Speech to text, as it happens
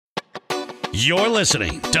You're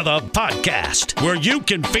listening to the podcast where you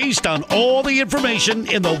can feast on all the information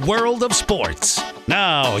in the world of sports.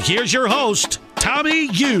 Now, here's your host, Tommy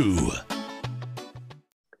Yu.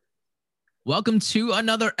 Welcome to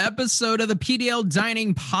another episode of the PDL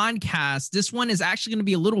Dining Podcast. This one is actually going to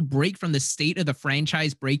be a little break from the state of the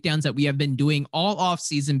franchise breakdowns that we have been doing all off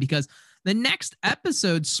season because the next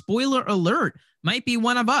episode, spoiler alert, might be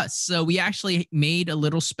one of us. So we actually made a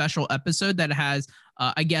little special episode that has,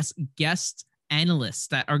 guest analysts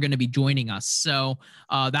that are going to be joining us. So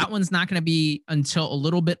that one's not going to be until a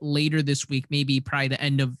little bit later this week, maybe probably the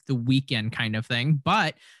end of the weekend kind of thing.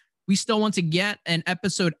 But we still want to get an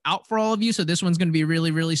episode out for all of you. So this one's going to be really,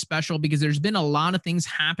 really special because there's been a lot of things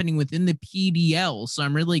happening within the PDL. So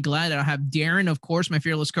I'm really glad that I have Darren, of course, my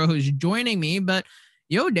fearless co-host, joining me. But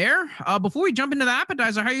yo, Dare, before we jump into the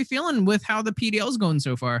appetizer, how are you feeling with how the PDL is going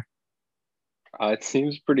so far? It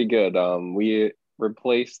seems pretty good. We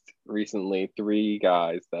replaced recently 3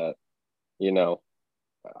 guys that,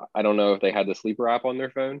 I don't know if they had the sleeper app on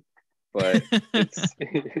their phone, but it's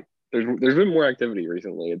there's been more activity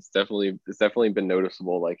recently. It's definitely been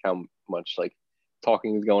noticeable, like how much like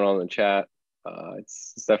talking is going on in the chat.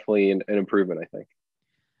 It's definitely an improvement, I think.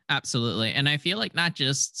 Absolutely. And I feel like not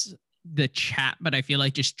just the chat, but I feel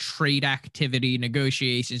like just trade activity,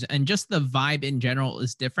 negotiations, and just the vibe in general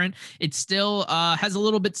is different. It still has a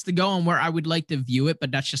little bits to go on where I would like to view it, but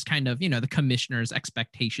that's just kind of, the commissioner's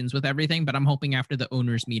expectations with everything. But I'm hoping after the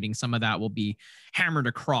owners meeting, some of that will be hammered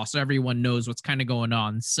across so everyone knows what's kind of going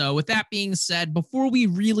on. So with that being said, before we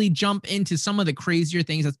really jump into some of the crazier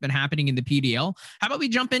things that's been happening in the PDL, how about we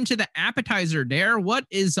jump into the appetizer, Dare? What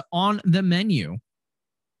is on the menu?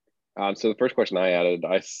 So the first question I added,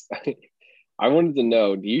 I wanted to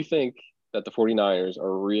know, do you think that the 49ers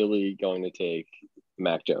are really going to take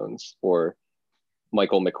Mac Jones or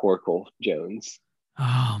Michael McCorkle Jones?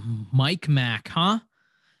 Oh, Mike Mac, huh?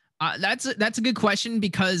 That's a good question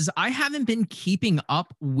because I haven't been keeping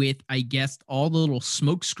up with, I guess, all the little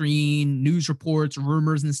smokescreen news reports,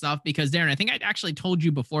 rumors and stuff because, Darren, I think I actually told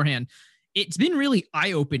you beforehand, it's been really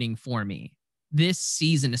eye-opening for me this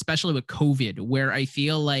season, especially with COVID, where I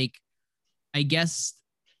feel like, I guess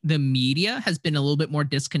the media has been a little bit more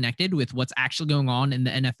disconnected with what's actually going on in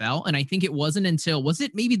the NFL. And I think it wasn't until, was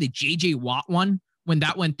it maybe the JJ Watt one when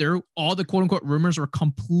that went through, all the quote unquote rumors were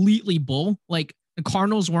completely bull. Like the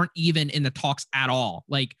Cardinals weren't even in the talks at all.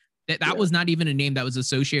 Like that was not even a name that was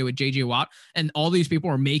associated with JJ Watt. And all these people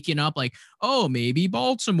were making up like, oh, maybe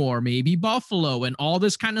Baltimore, maybe Buffalo and all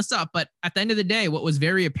this kind of stuff. But at the end of the day, what was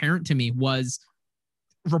very apparent to me was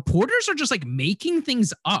reporters are just like making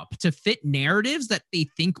things up to fit narratives that they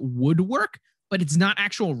think would work, but it's not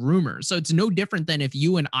actual rumors. So it's no different than if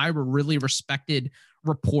you and I were really respected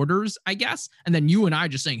reporters, I guess. And then you and I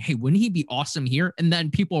just saying, hey, wouldn't he be awesome here? And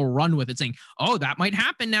then people run with it saying, oh, that might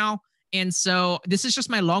happen now. And so this is just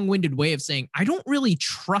my long-winded way of saying, I don't really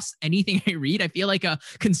trust anything I read. I feel like a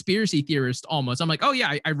conspiracy theorist almost. I'm like, oh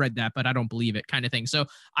yeah, I read that, but I don't believe it kind of thing. So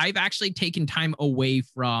I've actually taken time away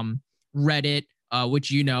from Reddit, which,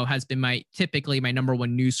 has been typically my number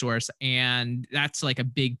one news source. And that's like a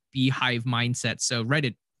big beehive mindset. So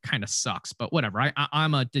Reddit kind of sucks, but whatever.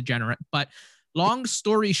 I'm a degenerate. But long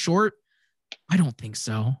story short, I don't think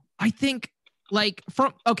so. I think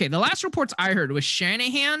the last reports I heard was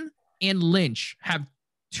Shanahan and Lynch have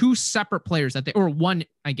 2 separate players or one,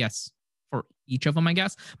 I guess, for each of them, I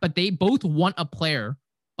guess. But they both want a player,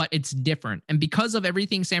 but it's different. And because of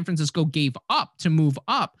everything San Francisco gave up to move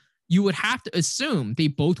up, you would have to assume they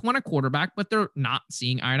both want a quarterback, but they're not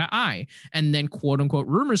seeing eye to eye. And then quote unquote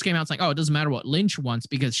rumors came out. It's like, oh, it doesn't matter what Lynch wants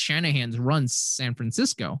because Shanahan's runs San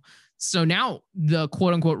Francisco. So now the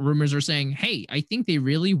quote unquote rumors are saying, hey, I think they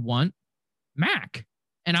really want Mac.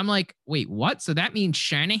 And I'm like, wait, what? So that means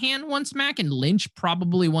Shanahan wants Mac and Lynch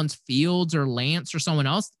probably wants Fields or Lance or someone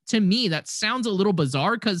else. To me, that sounds a little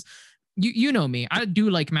bizarre because you know me, I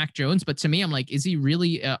do like Mac Jones, but to me, I'm like, is he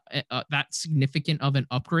really that significant of an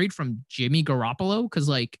upgrade from Jimmy Garoppolo? Because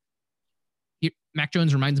Mac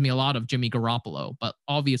Jones reminds me a lot of Jimmy Garoppolo, but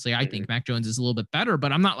obviously I think Mac Jones is a little bit better,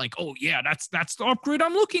 but I'm not like, oh yeah, that's the upgrade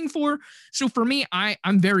I'm looking for. So for me,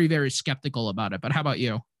 I'm very, very skeptical about it. But how about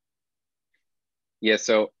you? Yeah,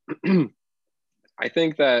 so I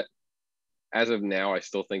think that as of now, I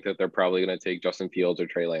still think that they're probably going to take Justin Fields or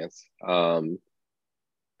Trey Lance. And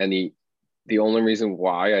the only reason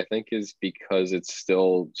why I think is because it's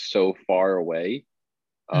still so far away.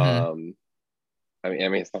 Mm-hmm. I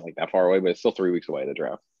mean, it's not like that far away, but it's still 3 weeks away, the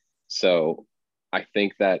draft. So I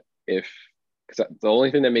think that because the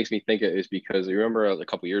only thing that makes me think it is because you remember a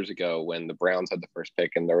couple years ago when the Browns had the first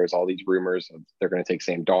pick and there was all these rumors of they're going to take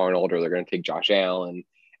Sam Darnold or they're going to take Josh Allen.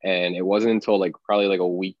 And it wasn't until like probably like a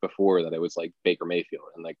week before that it was like Baker Mayfield,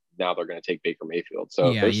 and like now they're going to take Baker Mayfield. So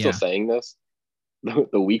if Yeah, they're still yeah. saying this,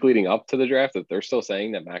 the week leading up to the draft, if they're still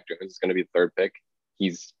saying that Mac Jones is going to be the third pick,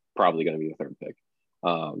 he's probably going to be the third pick.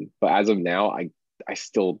 But as of now, I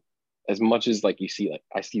still, as much as like you see, like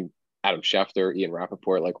I see Adam Schefter, Ian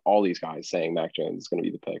Rappaport, like all these guys saying Mac Jones is going to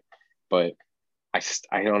be the pick, but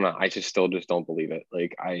I don't know. I just don't believe it.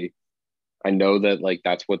 Like I know that like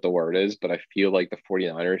that's what the word is, but I feel like the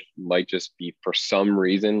 49ers might just be for some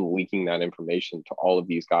reason leaking that information to all of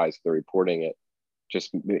these guys. They're reporting it.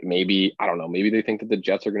 Just maybe, I don't know, maybe they think that the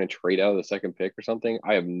Jets are going to trade out of the second pick or something.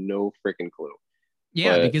 I have no freaking clue.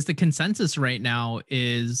 Yeah, But because the consensus right now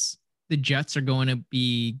is the Jets are going to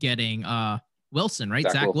be getting Wilson, right?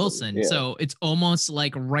 Zach Wilson. Yeah. So it's almost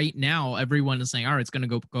like right now everyone is saying, all right, it's going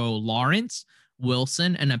to go Lawrence,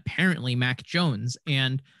 Wilson, and apparently Mac Jones.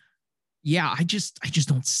 And yeah, I just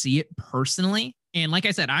don't see it personally. And like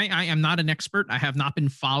I said, I am not an expert. I have not been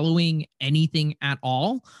following anything at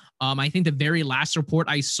all. I think the very last report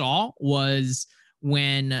I saw was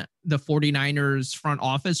when the 49ers front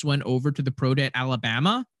office went over to the pro day at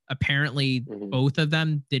Alabama. Apparently, both of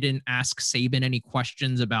them didn't ask Saban any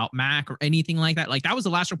questions about Mac or anything like that. Like that was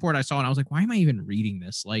the last report I saw, and I was like, why am I even reading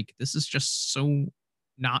this? Like this is just so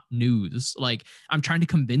not news. Like I'm trying to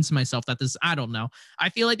convince myself that this, I don't know. I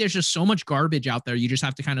feel like there's just so much garbage out there. You just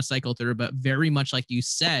have to kind of cycle through, but very much like you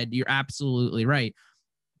said, you're absolutely right.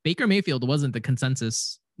 Baker Mayfield wasn't the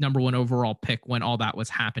consensus number one overall pick when all that was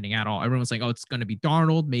happening at all. Everyone was like, oh, it's going to be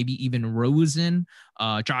Darnold, maybe even Rosen.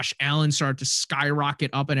 Josh Allen started to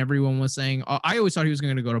skyrocket up and everyone was saying, oh, I always thought he was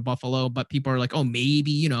going to go to Buffalo, but people are like, oh,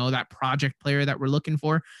 maybe, you know, that project player that we're looking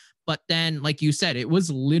for. But then, like you said, it was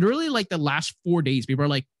literally like the last 4 days. People are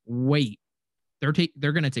like, wait, they're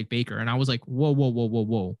going to take Baker. And I was like,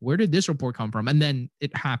 whoa. Where did this report come from? And then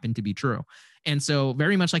it happened to be true. And so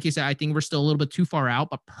very much like you said, I think we're still a little bit too far out.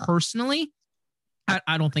 But personally,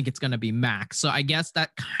 I don't think it's going to be Mac. So I guess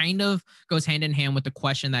that kind of goes hand in hand with the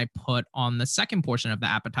question that I put on the second portion of the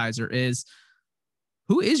appetizer is,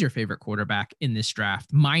 who is your favorite quarterback in this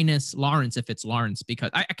draft? Minus Lawrence, if it's Lawrence, because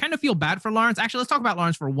I kind of feel bad for Lawrence. Actually, let's talk about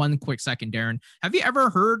Lawrence for one quick second, Darren. Have you ever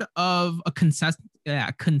heard of a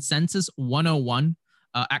consensus 101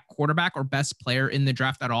 at quarterback or best player in the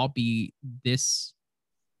draft at all be this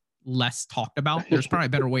less talked about? There's probably a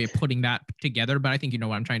better way of putting that together, but I think you know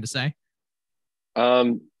what I'm trying to say.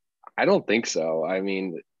 I don't think so. I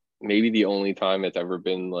mean, maybe the only time it's ever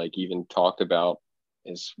been like even talked about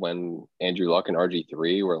is when Andrew Luck and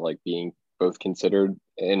RG3 were like being both considered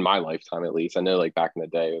in my lifetime, at least. I know like back in the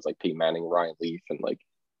day, it was like Peyton Manning, Ryan Leaf, and like,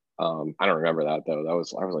 I don't remember that though. I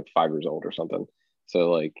was like 5 years old or something.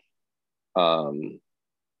 So like, I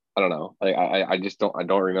don't know. Like I just don't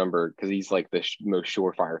remember because he's like the most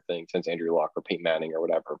surefire thing since Andrew Luck or Peyton Manning or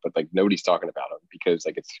whatever. But like nobody's talking about him because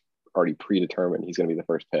like it's already predetermined he's going to be the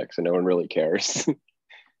first pick, so no one really cares.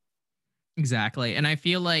 Exactly, and I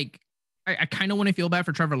feel like I kind of want to feel bad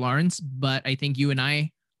for Trevor Lawrence, but I think you and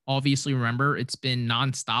I obviously remember it's been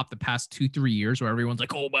nonstop the past 2-3 years where everyone's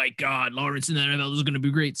like, oh my God, Lawrence in the NFL is going to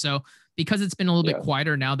be great. So because it's been a little bit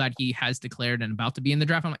quieter now that he has declared and about to be in the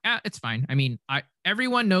draft, I'm like, it's fine. I mean,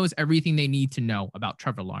 everyone knows everything they need to know about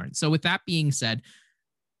Trevor Lawrence. So with that being said,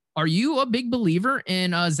 are you a big believer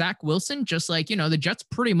in Zach Wilson? Just like, you know, the Jets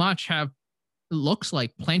pretty much have, looks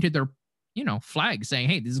like, planted their, you know, flag saying,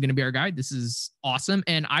 hey, this is going to be our guy. This is awesome.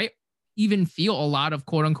 And I even feel a lot of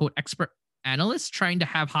quote unquote expert analysts trying to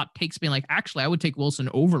have hot takes being like, actually, I would take Wilson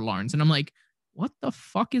over Lawrence. And I'm like, what the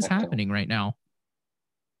fuck is happening right now?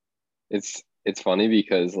 It's funny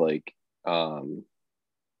because like, I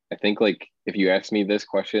think like if you asked me this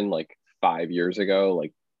question like 5 years ago,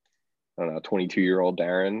 like, I don't know, 22-year-old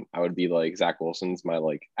Darren, I would be like, Zach Wilson's my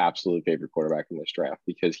like absolute favorite quarterback in this draft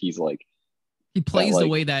because he's like, he plays the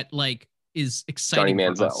way that like is exciting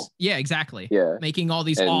for us. Yeah, exactly. Yeah. Making all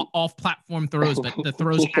these off-platform throws, but the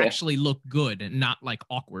throws actually look good and not like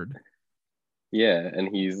awkward. Yeah,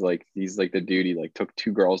 and he's like the dude, he like took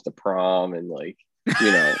 2 girls to prom and like,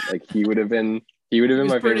 you know, like he would have been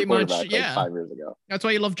my favorite quarterback like 5 years ago. That's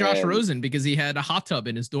why you love Josh Rosen, because he had a hot tub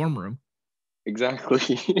in his dorm room.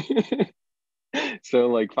 Exactly. So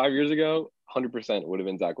like 5 years ago, 100% would have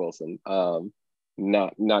been Zach Wilson.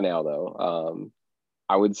 Not now though.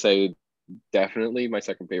 I would say definitely my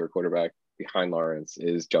second favorite quarterback behind Lawrence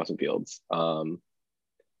is Justin Fields.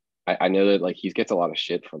 I know that like he gets a lot of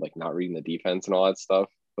shit for like not reading the defense and all that stuff,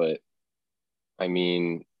 but I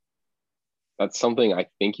mean, that's something I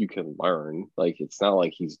think you can learn. Like it's not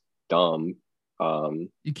like he's dumb.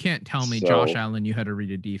 You can't tell me Josh Allen knew how to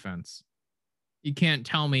read a defense. You can't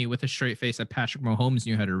tell me with a straight face that Patrick Mahomes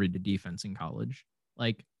knew how to read the defense in college.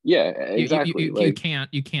 Like, yeah, exactly.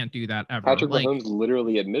 you can't do that ever. Patrick Like, Mahomes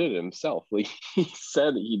literally admitted it himself. Like he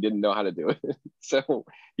said he didn't know how to do it. So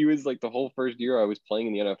he was like the whole first year I was playing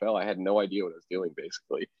in the NFL, I had no idea what I was doing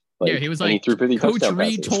basically. Like, yeah, he was and he like, threw 50 Coach touchdown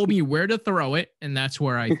Reed passes. told me where to throw it, and that's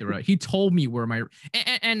where I threw it. He told me where my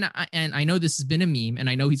and I know this has been a meme, and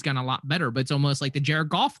I know he's gotten a lot better, but it's almost like the Jared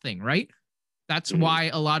Goff thing, right? That's why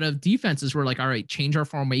a lot of defenses were like, all right, change our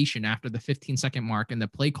formation after the 15-second mark in the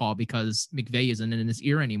play call because McVay isn't in his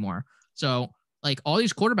ear anymore. So like all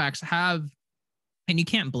these quarterbacks have, and you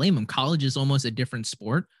can't blame them. College is almost a different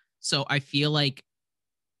sport. So I feel like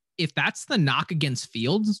if that's the knock against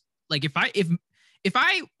Fields, like if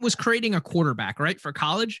I was creating a quarterback, right, for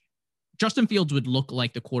college, Justin Fields would look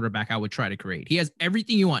like the quarterback I would try to create. He has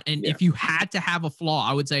everything you want. And if you had to have a flaw,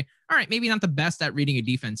 I would say, all right, maybe not the best at reading a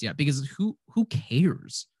defense yet, because who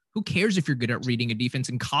cares? Who cares if you're good at reading a defense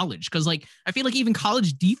in college? Because like I feel like even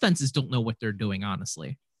college defenses don't know what they're doing,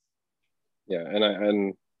 honestly. Yeah,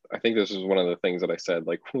 and I think this is one of the things that I said,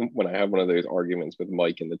 like when I had one of those arguments with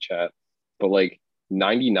Mike in the chat. But like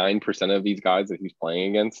 99% of these guys that he's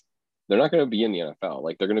playing against, they're not going to be in the NFL.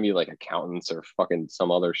 Like they're going to be like accountants or fucking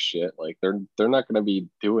some other shit. Like they're not going to be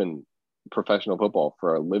doing professional football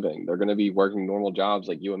for a living. They're going to be working normal jobs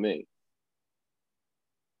like you and me.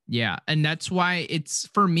 Yeah, and that's why it's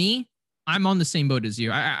for me. I'm on the same boat as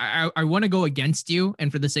you. I want to go against you,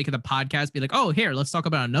 and for the sake of the podcast, be like, oh, here, let's talk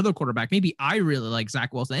about another quarterback. Maybe I really like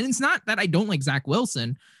Zach Wilson, and it's not that I don't like Zach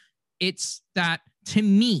Wilson. It's that to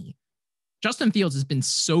me, Justin Fields has been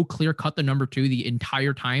so clear cut the number 2 the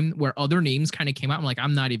entire time, where other names kind of came out. I'm like,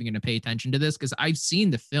 I'm not even going to pay attention to this because I've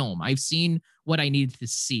seen the film. I've seen what I needed to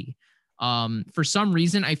see. For some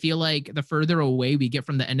reason, I feel like the further away we get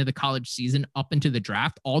from the end of the college season up into the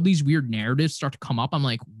draft, all these weird narratives start to come up. I'm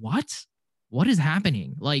like, what is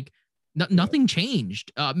happening? Like nothing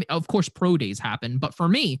changed. Of course, pro days happen, but for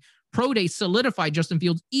me, pro days solidified Justin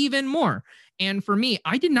Fields even more. And for me,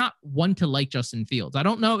 I did not want to like Justin Fields. I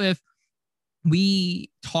don't know if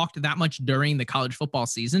we talked that much during the college football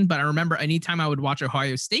season, but I remember anytime I would watch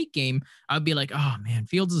Ohio State game, I'd be like, oh man,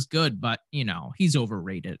 Fields is good, but you know, he's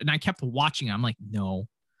overrated. And I kept watching. I'm like, no,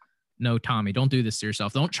 Tommy, don't do this to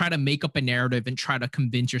yourself. Don't try to make up a narrative and try to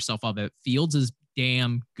convince yourself of it. Fields is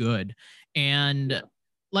damn good. And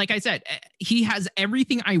like I said, he has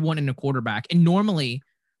everything I want in a quarterback. And normally,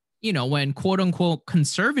 you know, when quote unquote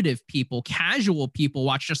conservative people, casual people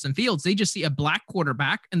watch Justin Fields, they just see a black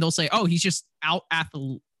quarterback and they'll say, oh, he's just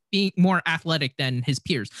being more athletic than his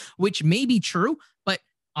peers, which may be true. But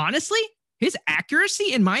honestly, his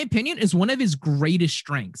accuracy, in my opinion, is one of his greatest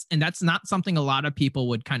strengths. And that's not something a lot of people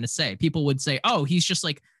would kind of say. People would say, oh, he's just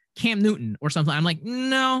like Cam Newton or something. I'm like,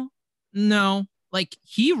 no. Like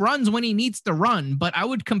he runs when he needs to run, but I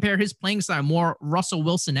would compare his playing style more Russell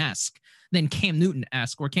Wilson-esque than Cam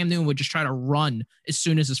Newton-esque, where Cam Newton would just try to run as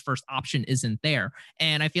soon as his first option isn't there.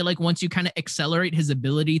 And I feel like once you kind of accelerate his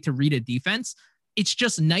ability to read a defense, it's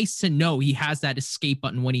just nice to know he has that escape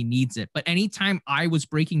button when he needs it. But anytime I was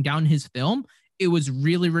breaking down his film, it was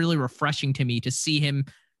really, really refreshing to me to see him,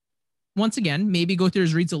 once again, maybe go through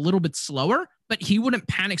his reads a little bit slower, but he wouldn't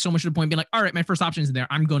panic so much to the point of being like, all right, my first option is there.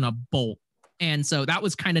 I'm going to bolt. And so that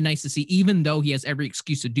was kind of nice to see, even though he has every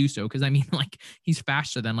excuse to do so. Because I mean, like he's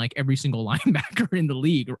faster than like every single linebacker in the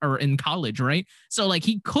league or in college, right? So like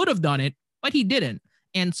he could have done it, but he didn't.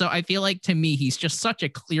 And so I feel like to me, he's just such a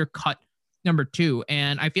clear cut number 2.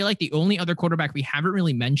 And I feel like the only other quarterback we haven't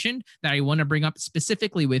really mentioned that I want to bring up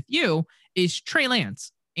specifically with you is Trey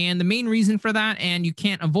Lance. And the main reason for that, and you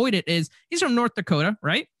can't avoid it, is he's from North Dakota,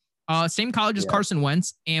 right? Same college as Carson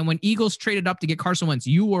Wentz. And when Eagles traded up to get Carson Wentz,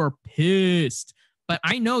 you were pissed. But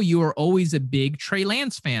I know you were always a big Trey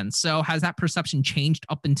Lance fan. So has that perception changed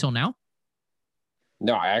up until now?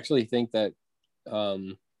 No, I actually think that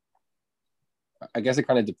I guess it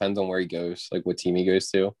kind of depends on where he goes, like what team he goes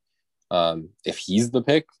to. If he's the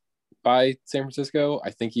pick by San Francisco,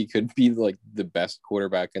 I think he could be like the best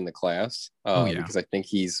quarterback in the class. Because I think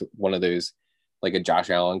he's one of those, like a Josh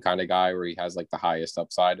Allen kind of guy where he has like the highest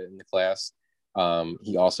upside in the class.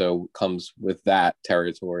 He also comes with that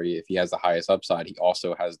territory. If he has the highest upside, he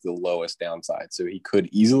also has the lowest downside. So he could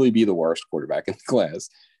easily be the worst quarterback in the class.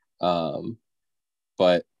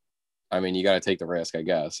 But I mean, you got to take the risk, I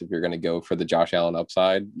guess. If you're going to go for the Josh Allen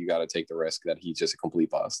upside, you got to take the risk that he's just a complete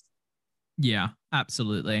bust. Yeah,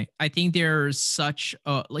 absolutely. I think there's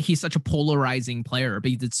he's such a polarizing player,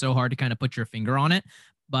 but it's so hard to kind of put your finger on it.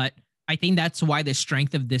 But I think that's why the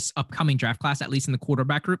strength of this upcoming draft class, at least in the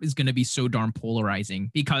quarterback group, is going to be so darn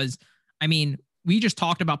polarizing. Because, I mean, we just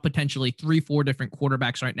talked about potentially 3-4 different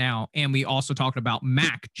quarterbacks right now. And we also talked about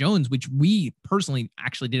Mac Jones, which we personally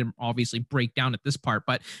actually didn't obviously break down at this part.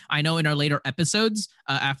 But I know in our later episodes,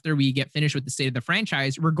 after we get finished with the state of the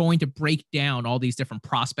franchise, we're going to break down all these different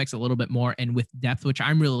prospects a little bit more and with depth, which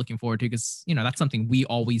I'm really looking forward to because, that's something we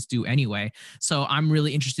always do anyway. So I'm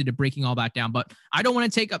really interested in breaking all that down. But I don't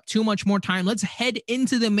want to take up too much more time. Let's head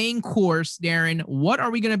into the main course. Darren, what are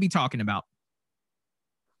we going to be talking about?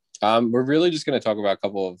 We're really just going to talk about a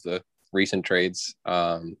couple of the recent trades.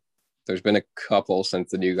 There's been a couple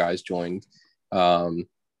since the new guys joined. I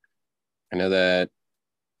know that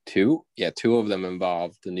two of them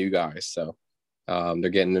involved the new guys. So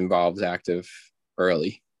they're getting involved active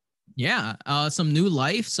early. Yeah, some new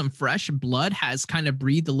life, some fresh blood has kind of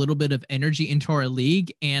breathed a little bit of energy into our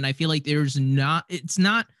league. And I feel like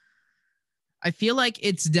I feel like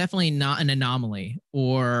it's definitely not an anomaly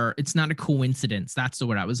or it's not a coincidence. That's the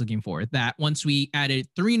word I was looking for. That once we added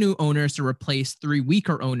 3 new owners to replace 3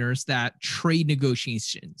 weaker owners, that trade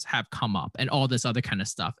negotiations have come up and all this other kind of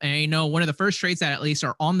stuff. And one of the first trades that at least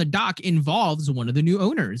are on the dock involves one of the new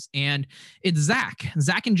owners, and it's Zach.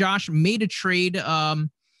 Zach and Josh made a trade.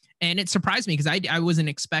 And it surprised me because I wasn't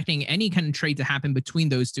expecting any kind of trade to happen between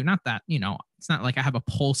those two. Not that, it's not like I have a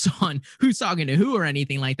pulse on who's talking to who or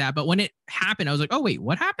anything like that. But when it happened, I was like, oh, wait,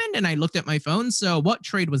 what happened? And I looked at my phone. So what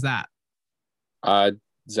trade was that?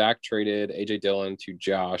 Zach traded AJ Dillon to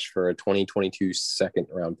Josh for a 2022 second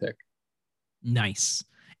round pick. Nice.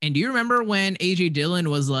 And do you remember when AJ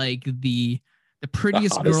Dillon was like the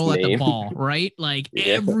prettiest girl at the ball, right? Like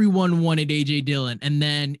everyone wanted AJ Dillon. And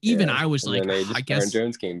then even I was like, I guess Aaron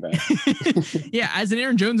Jones came back. Yeah. As an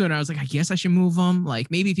Aaron Jones owner, I was like, I guess I should move him. Like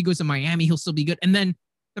maybe if he goes to Miami, he'll still be good. And then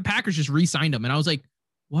the Packers just re-signed him. And I was like,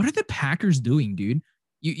 what are the Packers doing, dude?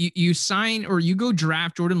 You sign or you go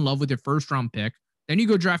draft Jordan Love with your first round pick. Then you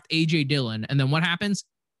go draft AJ Dillon. And then what happens?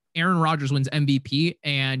 Aaron Rodgers wins MVP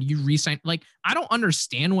and you re-sign. Like, I don't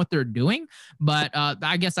understand what they're doing, but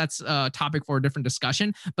I guess that's a topic for a different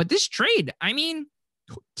discussion. But this trade, I mean,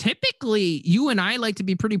 typically you and I like to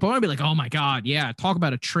be pretty poor and be like, oh my God, yeah, talk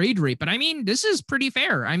about a trade rate. But I mean, this is pretty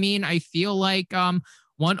fair. I mean, I feel like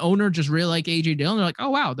one owner just really like AJ Dillon. They're like, oh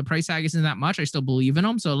wow, the price tag isn't that much. I still believe in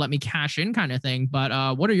him, so let me cash in kind of thing.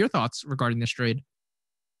 But what are your thoughts regarding this trade?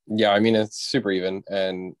 Yeah, I mean, it's super even.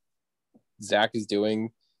 And Zach is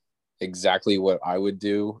doing exactly what I would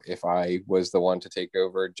do if I was the one to take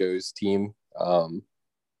over Joe's team.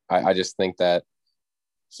 I just think that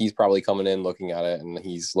he's probably coming in looking at it, and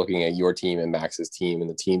he's looking at your team and Max's team and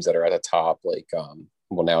the teams that are at the top. Like,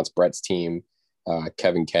 well, now it's Brett's team,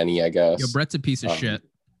 Kevin Kenny, I guess. Yo, Brett's a piece of shit.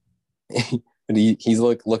 But he's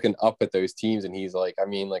looking up at those teams, and he's like, I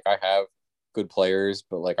mean, like I have good players,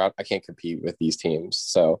 but like I can't compete with these teams.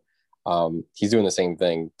 So he's doing the same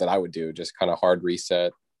thing that I would do, just kind of hard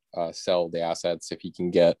reset. Sell the assets if he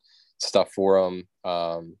can get stuff for them.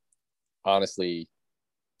 Honestly,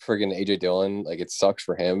 friggin' AJ Dillon, like it sucks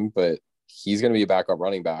for him, but he's going to be a backup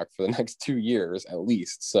running back for the next 2 years at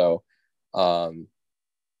least. So,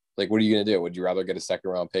 like, what are you going to do? Would you rather get a second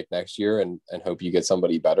round pick next year and hope you get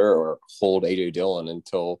somebody better, or hold AJ Dillon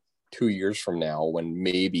until 2 years from now when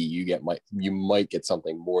maybe you might get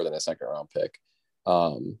something more than a second round pick?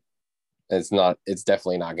 It's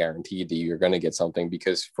definitely not guaranteed that you're going to get something,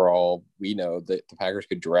 because for all we know that the Packers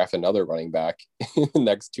could draft another running back in the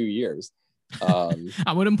next 2 years.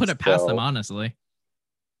 I wouldn't put it past them, honestly.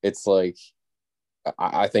 It's like,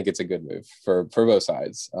 I think it's a good move for both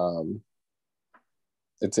sides.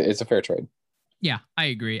 It's a fair trade. Yeah, I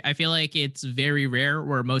agree. I feel like it's very rare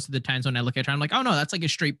where most of the times when I look at it, I'm like, oh no, that's like a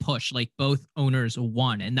straight push. Like both owners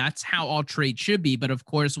won. And that's how all trades should be. But of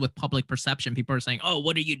course, with public perception, people are saying, oh,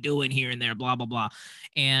 what are you doing here and there, blah, blah, blah.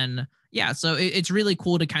 And yeah, so it's really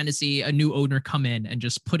cool to kind of see a new owner come in and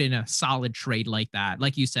just put in a solid trade like that.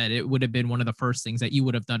 Like you said, it would have been one of the first things that you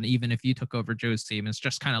would have done even if you took over Joe's team, is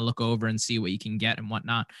just kind of look over and see what you can get and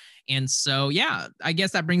whatnot. And so, yeah, I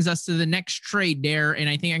guess that brings us to the next trade there. And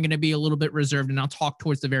I think I'm going to be a little bit reserved and I'll talk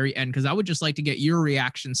towards the very end, because I would just like to get your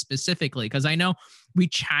reaction specifically, because I know we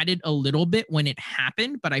chatted a little bit when it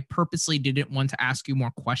happened, but I purposely didn't want to ask you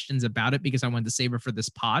more questions about it because I wanted to save it for this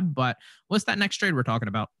pod. But what's that next trade we're talking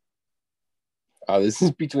about? This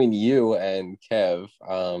is between you and Kev.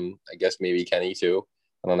 I guess maybe Kenny too.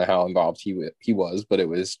 I don't know how involved he was, but it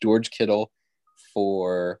was George Kittle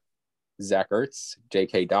for Zach Ertz,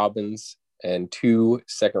 J.K. Dobbins, and 2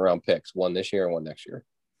 second-round picks, one this year and one next year.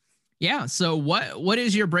 Yeah. So what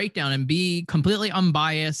is your breakdown? And be completely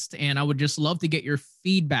unbiased. And I would just love to get your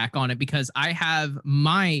feedback on it, because I have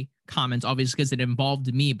my comments, obviously, because it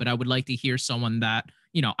involved me, but I would like to hear someone that,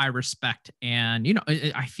 I respect. And,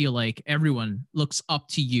 I feel like everyone looks up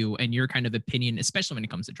to you and your kind of opinion, especially when it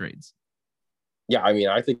comes to trades. Yeah, I mean,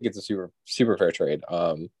 I think it's a super, super fair trade.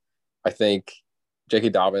 I think J.K.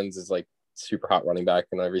 Dobbins is like super hot running back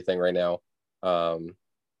and everything right now.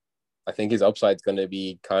 I think his upside is going to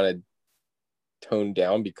be kind of toned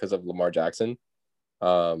down because of Lamar Jackson.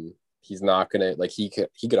 He's not going to he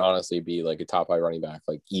could honestly be like a top 5 running back,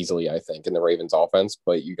 like easily, I think, in the Ravens offense,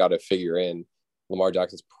 but you got to figure in Lamar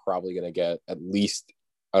Jackson's probably going to get at least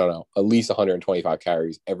 125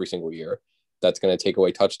 carries every single year. That's going to take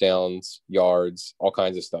away touchdowns, yards, all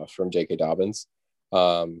kinds of stuff from J.K. Dobbins.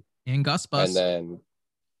 And Gus Bus. And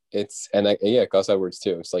then Gus Edwards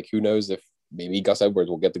too. It's like, who knows if maybe Gus Edwards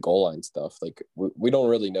will get the goal line stuff. Like we don't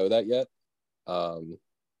really know that yet.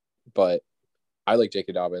 But I like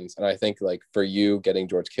J.K. Dobbins, and I think like for you getting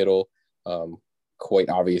George Kittle, quite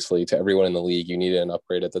obviously to everyone in the league, you needed an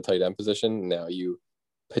upgrade at the tight end position. Now you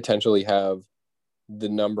potentially have the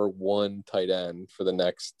number 1 tight end for the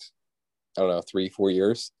next, 3-4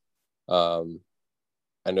 years.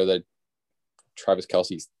 I know that Travis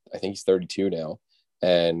Kelce's, I think he's 32 now,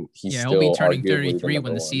 and he'll be turning 33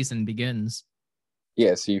 when the season begins.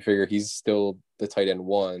 Yeah, so you figure he's still the tight end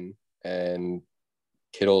 1, and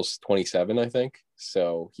Kittle's 27, I think.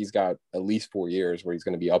 So he's got at least 4 years where he's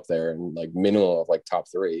going to be up there and like minimum of like top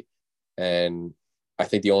 3. And I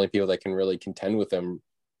think the only people that can really contend with him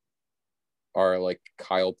are like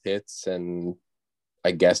Kyle Pitts and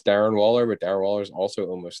I guess Darren Waller, but Darren Waller is also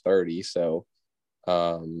almost 30. So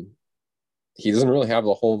he doesn't really have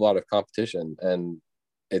a whole lot of competition, and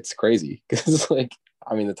it's crazy because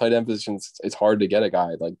the tight end position, it's hard to get a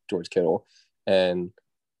guy like George Kittle, and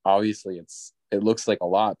obviously it looks like a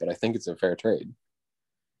lot, but I think it's a fair trade.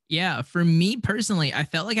 Yeah, for me personally, I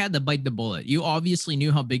felt like I had to bite the bullet. You obviously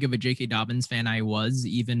knew how big of a J.K. Dobbins fan I was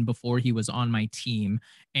even before he was on my team.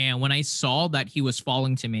 And when I saw that he was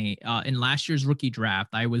falling to me in last year's rookie draft,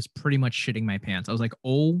 I was pretty much shitting my pants. I was like,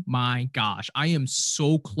 oh my gosh, I am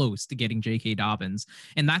so close to getting J.K. Dobbins.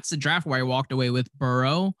 And that's the draft where I walked away with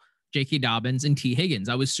Burrow, J.K. Dobbins, and T. Higgins.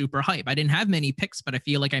 I was super hype. I didn't have many picks, but I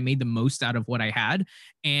feel like I made the most out of what I had.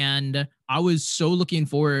 And I was so looking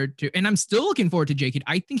forward to, and I'm still looking forward to J.K.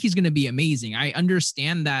 I think he's going to be amazing. I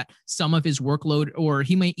understand that some of his workload, or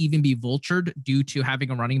he might even be vultured due to having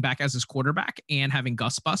a running back as his quarterback and having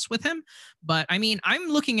Gus Bus with him. But I mean, I'm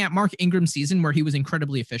looking at Mark Ingram's season where he was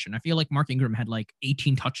incredibly efficient. I feel like Mark Ingram had like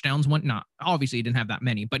 18 touchdowns. Obviously he didn't have that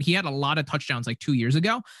many, but he had a lot of touchdowns like 2 years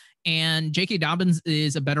ago. And J.K. Dobbins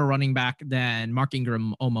is a better running back than Mark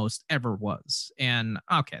Ingram almost ever was. And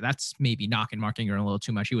okay, that's maybe knocking Mark Ingram a little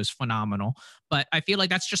too much. He was phenomenal. But I feel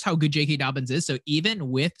like that's just how good J.K. Dobbins is. So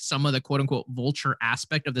even with some of the quote unquote vulture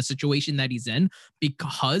aspect of the situation that he's in,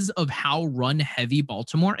 because of how run heavy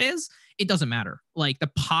Baltimore is, it doesn't matter. Like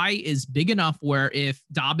the pie is big enough where if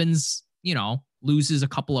Dobbins, loses a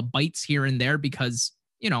couple of bites here and there because,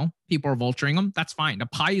 people are vulturing him, that's fine. The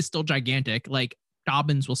pie is still gigantic. Like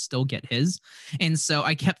Dobbins will still get his. And so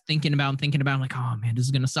I kept thinking about like, oh man, this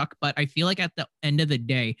is going to suck. But I feel like at the end of the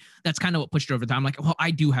day, that's kind of what pushed it over the time. Like, well,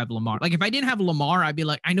 I do have Lamar. Like if I didn't have Lamar, I'd be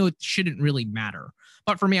like, I know it shouldn't really matter.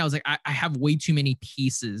 But for me, I was like, I have way too many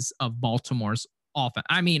pieces of Baltimore's offense.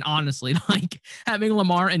 I mean, honestly, like having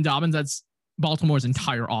Lamar and Dobbins, that's Baltimore's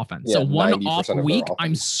entire offense. Yeah, so one off week,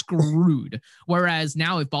 I'm screwed. Whereas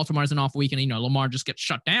now if Baltimore's an off week and, Lamar just gets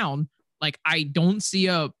shut down, like I don't see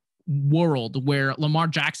a world where Lamar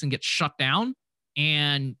Jackson gets shut down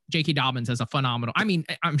and J.K. Dobbins has a phenomenal. I mean,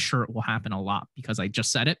 I'm sure it will happen a lot because I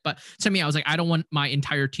just said it, but to me, I was like, I don't want my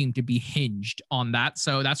entire team to be hinged on that.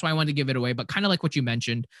 So that's why I wanted to give it away. But kind of like what you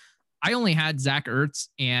mentioned, I only had Zach Ertz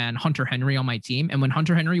and Hunter Henry on my team. And when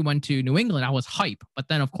Hunter Henry went to New England, I was hype. But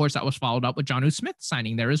then, of course, that was followed up with Jonnu Smith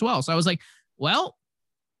signing there as well. So I was like, well,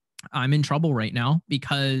 I'm in trouble right now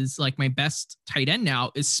because like my best tight end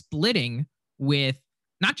now is splitting with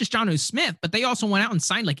not just Jonnu Smith, but they also went out and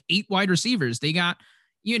signed like 8 wide receivers. They got,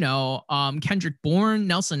 Kendrick Bourne,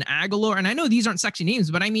 Nelson Aguilar. And I know these aren't sexy names,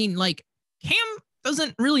 but I mean, like Cam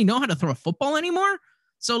doesn't really know how to throw a football anymore.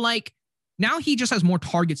 So like now he just has more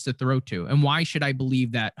targets to throw to. And why should I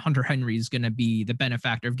believe that Hunter Henry is going to be the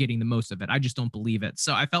benefactor of getting the most of it? I just don't believe it.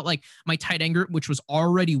 So I felt like my tight end group, which was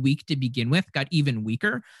already weak to begin with, got even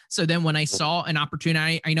weaker. So then when I saw an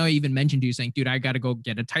opportunity, I know I even mentioned to you saying, dude, I got to go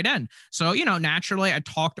get a tight end. So, naturally I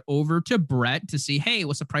talked over to Brett to see, hey,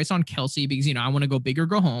 what's the price on Kelce? Because, I want to go big or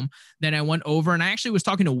go home. Then I went over and I actually was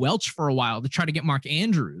talking to Welch for a while to try to get Mark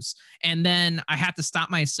Andrews. And then I had to stop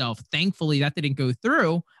myself. Thankfully that didn't go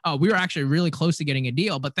through. We were actually really close to getting a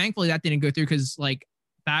deal, but thankfully that didn't go through because like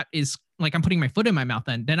that is like I'm putting my foot in my mouth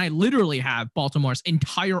then I literally have Baltimore's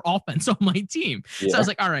entire offense on my team. Yeah. So I was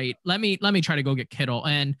like, all right, let me try to go get Kittle.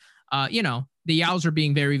 And, the Owls are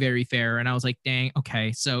being very, very fair. And I was like, dang,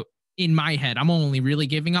 okay. So in my head, I'm only really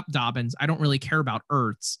giving up Dobbins. I don't really care about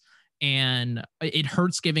Ertz. And it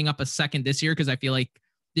hurts giving up a second this year because I feel like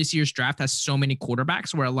this year's draft has so many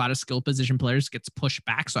quarterbacks where a lot of skill position players gets pushed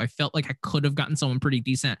back. So I felt like I could have gotten someone pretty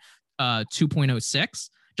decent 2.06,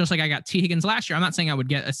 just like I got T. Higgins last year. I'm not saying I would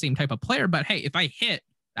get a same type of player, but hey, if I hit,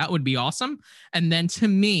 that would be awesome. And then to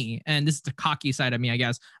me, and this is the cocky side of me, I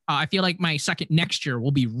guess, I feel like my second next year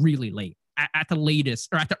will be really late. At the latest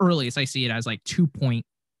or at the earliest, I see it as like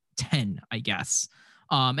 2.10, I guess.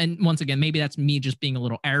 And once again, maybe that's me just being a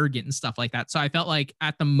little arrogant and stuff like that. So I felt like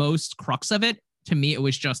at the most crux of it, to me, it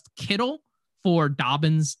was just Kittle for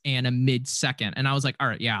Dobbins and a mid-second. And I was like, all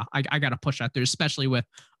right, yeah, I got to push that through, especially with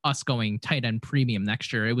us going tight end premium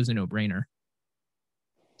next year. It was a no-brainer.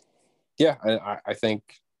 Yeah, I think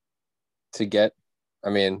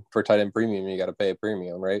for tight end premium, you got to pay a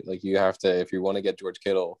premium, right? Like you have to, if you want to get George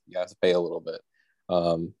Kittle, you have to pay a little bit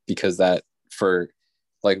because that for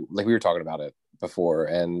like we were talking about it before,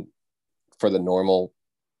 and for the normal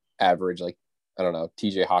average, like, I don't know,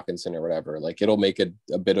 TJ Hawkinson or whatever, like it'll make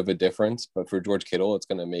a bit of a difference. But for George Kittle, it's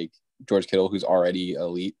going to make George Kittle, who's already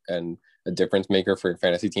elite and a difference maker for your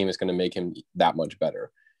fantasy team, is going to make him that much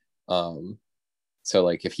better. So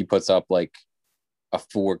like if he puts up like a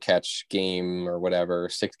 4-catch game or whatever,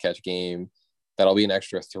 6-catch game, that'll be an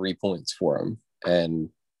extra 3 points for him. And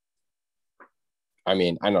I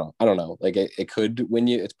mean, I don't know. Like it could win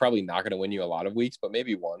you. It's probably not going to win you a lot of weeks, but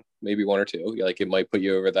maybe one or two. Like it might put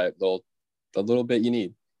you over the little bit you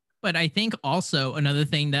need. But I think also another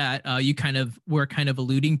thing that you were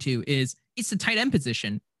alluding to is it's the tight end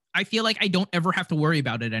position. I feel like I don't ever have to worry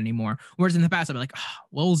about it anymore. Whereas in the past, I'd be like,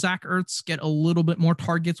 will Zach Ertz get a little bit more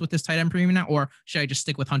targets with this tight end premium now? Or should I just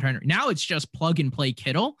stick with Hunter Henry? Now it's just plug and play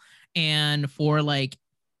Kittle. And for 80%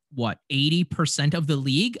 of the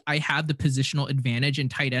league, I have the positional advantage in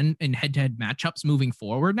tight end and head-to-head matchups moving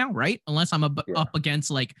forward now, right? Unless I'm up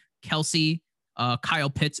against like Kelsey, Kyle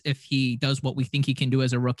Pitts, if he does what we think he can do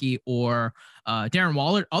as a rookie, or Darren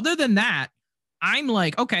Waller. Other than that, I'm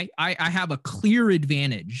like, okay, I have a clear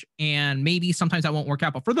advantage, and maybe sometimes that won't work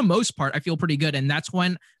out, but for the most part, I feel pretty good. And that's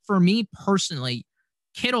when, for me personally,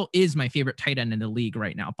 Kittle is my favorite tight end in the league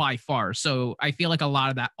right now by far. So I feel like a lot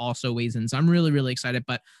of that also weighs in. So I'm really, really excited.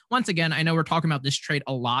 But once again, I know we're talking about this trade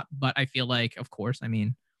a lot, but I feel like, of course,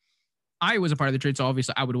 I was a part of the trade, so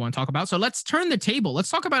obviously I would want to talk about. So let's turn the table. Let's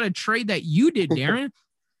talk about a trade that you did, Darren.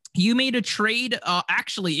 You made a trade.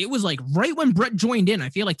 Actually, it was like right when Brett joined in. I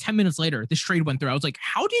feel like 10 minutes later, this trade went through. I was like,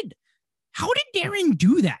 how did Darren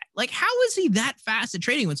do that? Like, how is he that fast at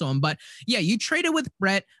trading with someone? But yeah, you traded with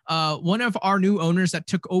Brett, one of our new owners that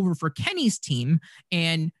took over for Kenny's team,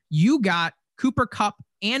 and you got Cooper Kupp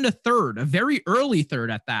and a third, a very early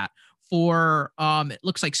third at that, for it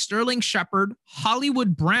looks like Sterling Shepard,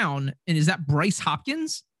 Hollywood Brown, and is that Bryce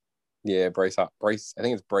Hopkins? Yeah, Bryce. I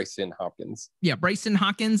think it's Bryson Hopkins. Yeah, Bryson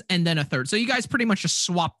Hopkins, and then a third. So you guys pretty much just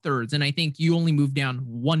swapped thirds, and I think you only moved down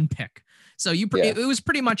one pick. So it was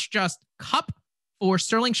pretty much just Kupp for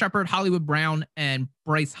Sterling Shepard, Hollywood Brown, and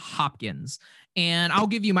Bryce Hopkins. And I'll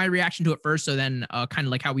give you my reaction to it first. So then kind of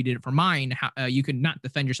like how we did it for mine, you could not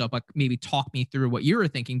defend yourself, but maybe talk me through what you were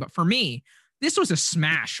thinking. But for me, this was a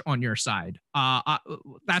smash on your side.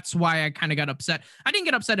 That's why I kind of got upset. I didn't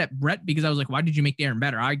get upset at Brett because I was like, why did you make Darren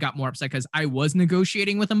better? I got more upset because I was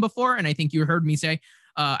negotiating with him before. And I think you heard me say,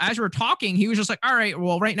 as we were talking, he was just like, all right,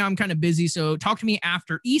 well, right now I'm kind of busy. So talk to me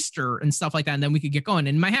after Easter and stuff like that. And then we could get going.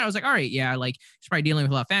 And in my head, I was like, all right, yeah, like he's probably dealing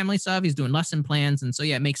with a lot of family stuff. He's doing lesson plans. And so,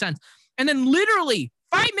 yeah, it makes sense. And then literally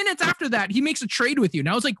 5 minutes after that, he makes a trade with you. And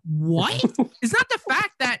I was like, what? It's not the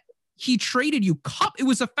fact that he traded you Kupp. It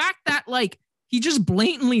was the fact that like, he just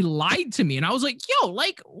blatantly lied to me. And I was like, yo,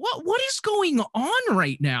 like, what is going on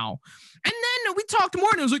right now? And then we talked more,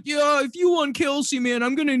 and I was like, yeah, if you want Kelsey, man,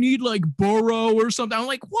 I'm going to need like Burrow or something. I'm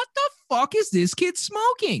like, what the fuck is this kid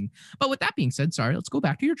smoking? But with that being said, sorry, let's go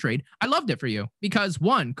back to your trade. I loved it for you because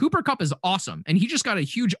one, Cooper Kupp is awesome. And he just got a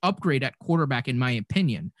huge upgrade at quarterback, in my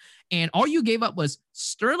opinion. And all you gave up was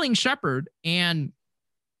Sterling Shepard, and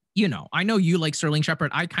I know you like Sterling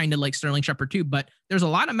Shepard. I kind of like Sterling Shepard too, but there's a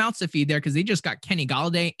lot of mouths to feed there because they just got Kenny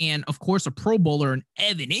Golladay and, of course, a Pro Bowler and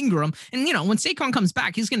Evan Ingram. And, when Saquon comes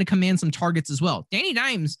back, he's going to command some targets as well. Danny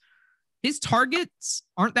Dimes, his targets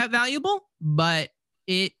aren't that valuable, but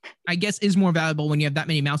it, I guess, is more valuable when you have that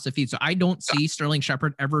many mouths to feed. So I don't see Sterling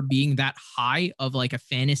Shepard ever being that high of like a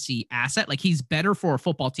fantasy asset. Like he's better for a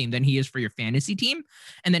football team than he is for your fantasy team.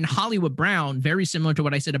 And then Hollywood Brown, very similar to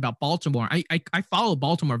what I said about Baltimore. I follow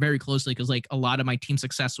Baltimore very closely because like a lot of my team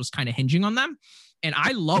success was kind of hinging on them. And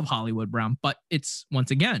I love Hollywood Brown, but it's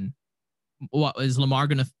once again, what is Lamar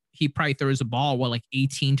going to, he probably throws a ball, like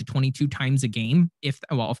 18 to 22 times a game.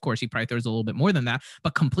 Well, of course, he probably throws a little bit more than that,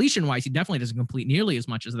 but completion wise, he definitely doesn't complete nearly as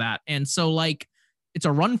much as that. And so like, it's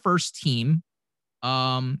a run first team.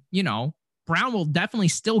 Brown will definitely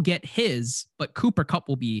still get his, but Cooper Kupp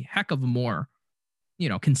will be heck of a more,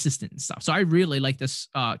 consistent and stuff. So I really like this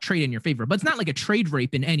trade in your favor, but it's not like a trade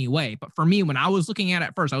rape in any way. But for me, when I was looking at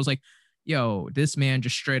it first, I was like, yo, this man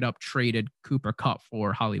just straight up traded Cooper Kupp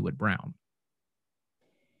for Hollywood Brown.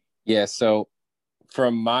 Yeah, so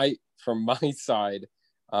from my side,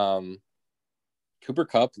 Cooper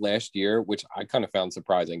Kupp last year, which I kind of found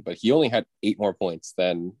surprising, but he only had 8 more points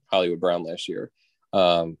than Hollywood Brown last year.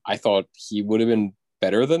 I thought he would have been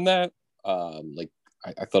better than that. I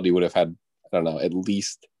thought he would have had, I don't know, at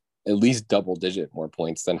least double digit more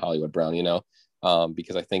points than Hollywood Brown,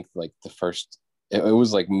 because I think like it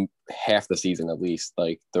was like half the season at least,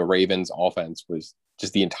 like the Ravens offense was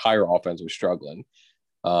just, the entire offense was struggling.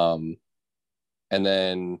 And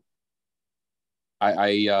then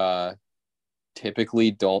I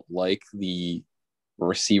typically don't like the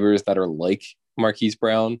receivers that are like Marquise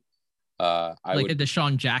Brown. The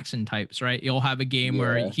Deshaun Jackson types, right? You'll have a game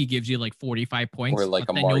where he gives you like 45 points, or like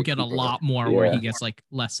but then you'll get a lot more where he gets like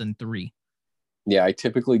less than 3. Yeah, I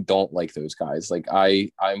typically don't like those guys. Like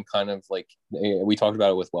I'm kind of like, we talked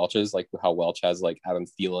about it with Welch's, like how Welch has like Adam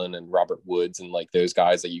Thielen and Robert Woods and like those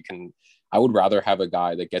guys that I would rather have a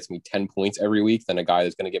guy that gets me 10 points every week than a guy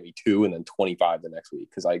that's going to get me 2 and then 25 the next week,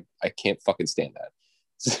 because I can't fucking stand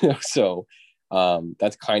that. So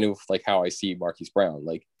that's kind of like how I see Marquise Brown.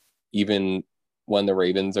 Like even when the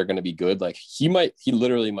Ravens are going to be good, like he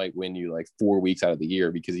literally might win you like 4 weeks out of the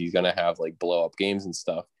year because he's going to have like blow up games and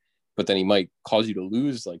stuff, but then he might cause you to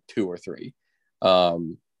lose like 2 or 3.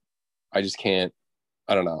 I just can't,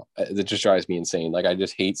 I don't know. It just drives me insane. Like I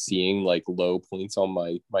just hate seeing like low points on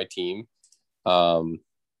my team. I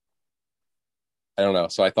don't know.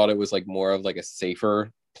 So I thought it was like more of like a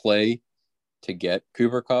safer play to get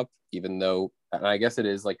Cooper Kupp, even though, and I guess it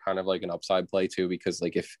is like kind of like an upside play too, because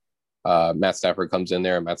like if Matt Stafford comes in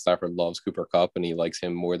there and Matt Stafford loves Cooper Kupp and he likes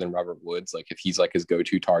him more than Robert Woods, like if he's like his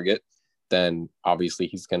go-to target, then obviously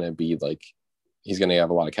he's going to have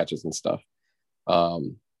a lot of catches and stuff. But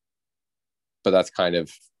that's kind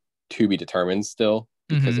of to be determined still,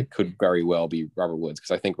 because it could very well be Robert Woods.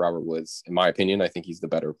 Because I think Robert Woods, in my opinion, I think he's the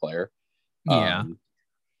better player. Yeah.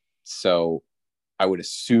 So I would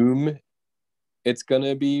assume it's going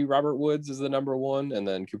to be Robert Woods as the number 1, and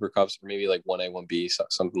then Cooper Kupp's maybe like 1A, 1B,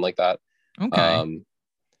 something like that. Okay.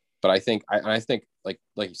 But I think like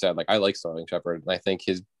you said, like I like Sterling Shepard, and I think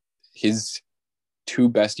his 2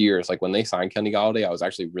 best years, like when they signed Kenny Golladay, I was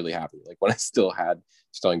actually really happy. Like when I still had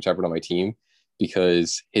Sterling Shepard on my team,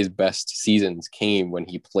 because his best seasons came when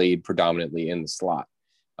he played predominantly in the slot.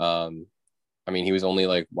 I mean, he was only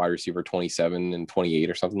like wide receiver 27 and 28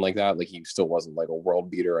 or something like that. Like he still wasn't like a world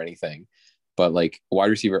beater or anything, but like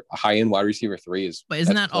a high-end wide receiver 3 is. But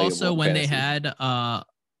isn't that also when they had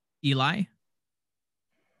Eli?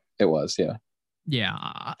 It was, yeah.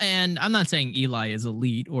 Yeah, and I'm not saying Eli is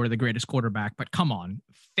elite or the greatest quarterback, but come on,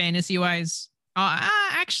 fantasy-wise,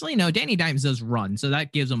 actually, no, Danny Dimes does run, so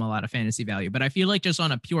that gives him a lot of fantasy value. But I feel like just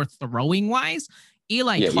on a pure throwing-wise,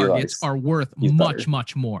 Eli targets are worth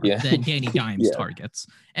much more than Danny Dimes targets.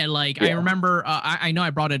 And like, I remember, I know I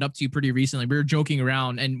brought it up to you pretty recently. We were joking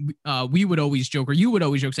around, and we would always joke, or you would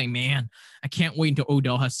always joke, saying, man, I can't wait until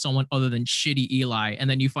Odell has someone other than shitty Eli. And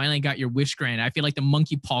then you finally got your wish granted. I feel like the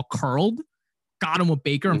monkey paw curled, got him with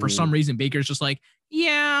Baker. And for some reason, Baker's just like,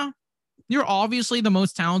 yeah, you're obviously the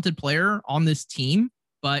most talented player on this team,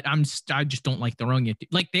 but I just don't like throwing it.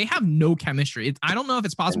 Like they have no chemistry. I don't know if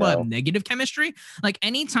it's possible to have negative chemistry. Like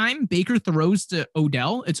anytime Baker throws to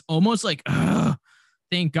Odell, it's almost like,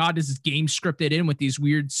 thank God this is game scripted in with these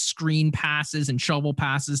weird screen passes and shovel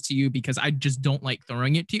passes to you, because I just don't like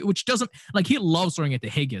throwing it to you, which doesn't, like, he loves throwing it to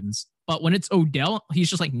Higgins, but when it's Odell, he's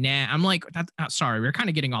just like, nah. I'm like, sorry, we're kind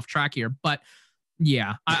of getting off track here, but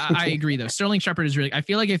yeah, I agree though. Sterling Shepard is really, I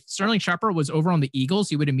feel like if Sterling Shepard was over on the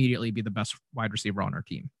Eagles, he would immediately be the best wide receiver on our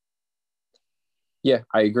team. Yeah,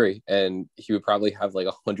 I agree. And he would probably have like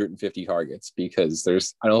 150 targets,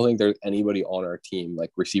 because I don't think there's anybody on our team,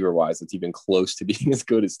 like receiver wise, that's even close to being as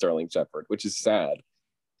good as Sterling Shepard, which is sad.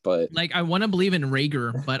 But like, I want to believe in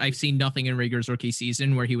Rager, but I've seen nothing in Rager's rookie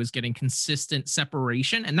season where he was getting consistent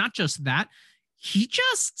separation. And not just that, he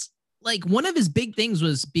just, like, one of his big things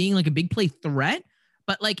was being like a big play threat.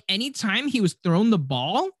 But like anytime he was throwing the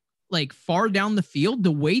ball like far down the field,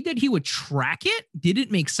 the way that he would track it didn't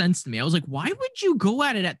make sense to me. I was like, why would you go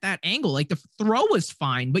at it at that angle? Like, the throw was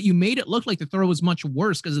fine, but you made it look like the throw was much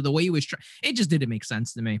worse because of the way he was. It just didn't make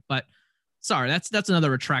sense to me. But sorry, that's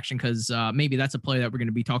another retraction, because maybe that's a play that we're going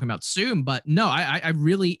to be talking about soon. But no, I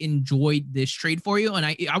really enjoyed this trade for you, and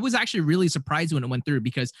I was actually really surprised when it went through,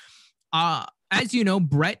 because as you know,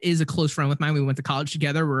 Brett is a close friend with mine. We went to college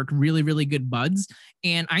together. We're really, really good buds.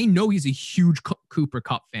 And I know he's a huge Cooper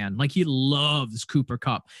Kupp fan. Like, he loves Cooper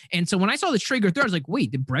Kupp. And so when I saw this trade go through, I was like,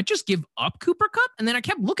 wait, did Brett just give up Cooper Kupp? And then I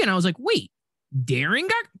kept looking. I was like, wait,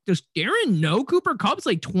 does Darren know Cooper Kupp's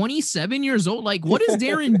like 27 years old? Like, what is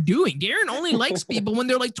Darren doing? Darren only likes people when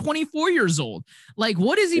they're like 24 years old. Like,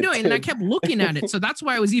 what is he doing? And I kept looking at it. So that's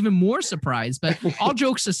why I was even more surprised. But all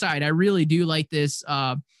jokes aside, I really do like this,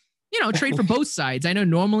 trade for both sides. I know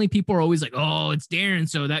normally people are always like, oh, it's Darren,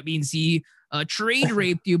 so that means he trade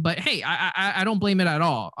raped you. But hey, I don't blame it at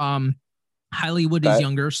all. Hollywood is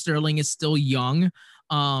younger. Sterling is still young.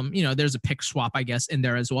 There's a pick swap, I guess, in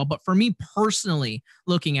there as well. But for me personally,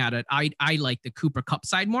 looking at it, I like the Cooper Kupp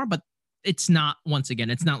side more. But it's not, once again,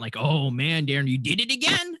 it's not like, oh man, Darren, you did it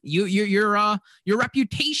again. Your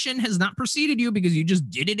reputation has not preceded you because you just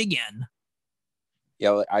did it again. Yeah,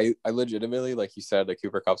 like I legitimately, like you said, like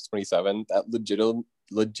Cooper Kupp's 27. That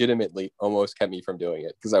legitimately almost kept me from doing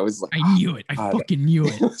it, because I was like, I knew it. I fucking knew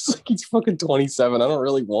it. It's like, he's fucking 27. I don't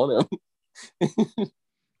really want him.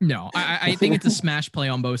 No, I think it's a smash play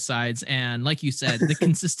on both sides. And like you said, the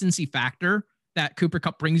consistency factor that Cooper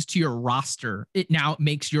Kupp brings to your roster, it now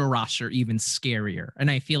makes your roster even scarier. And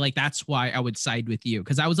I feel like that's why I would side with you,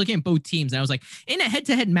 because I was looking at both teams and I was like, in a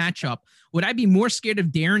head-to-head matchup, would I be more scared of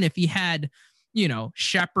Darren if he had,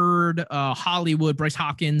 Shepard, Hollywood, Bryce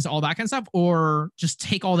Hopkins, all that kind of stuff, or just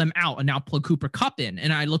take all them out and now plug Cooper Kupp in?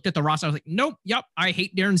 And I looked at the roster, I was like, nope, yep, I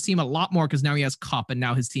hate Darren's team a lot more because now he has Kupp and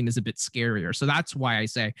now his team is a bit scarier. So that's why I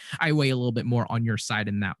say I weigh a little bit more on your side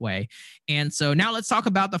in that way. And so now let's talk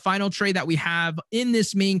about the final trade that we have in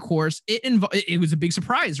this main course. It was a big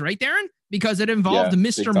surprise, right, Darren? Because it involved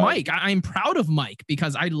Mr. Mike. I'm proud of Mike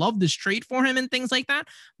because I love this trade for him and things like that.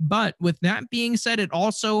 But with that being said, it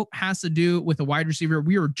also has to do with a wide receiver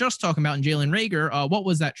we were just talking about in Jalen Reagor. What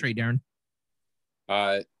was that trade, Darren?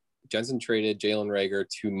 Jensen traded Jalen Reagor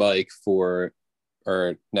to Mike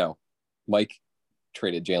Mike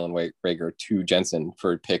traded Jalen Reagor to Jensen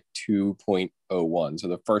for pick 2.01. So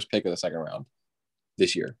the first pick of the second round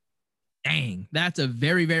this year. Dang, that's a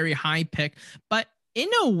very, very high pick. But in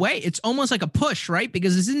a way, it's almost like a push, right?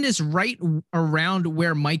 Because isn't this right around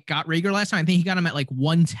where Mike got Reagor last time? I think he got him at like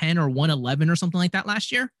 110 or 111 or something like that last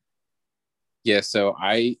year. Yeah, so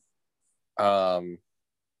I don't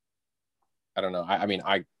know.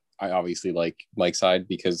 I obviously like Mike's side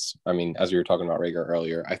because, as we were talking about Reagor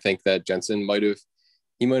earlier, I think that Jensen might have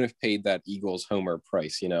paid that Eagles homer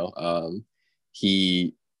price, I don't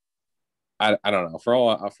know. For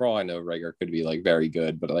all I know, Reagor could be like very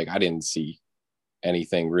good, but like I didn't see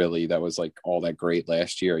anything really that was like all that great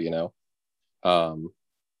last year,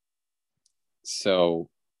 so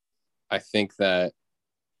I think that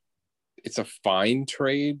it's a fine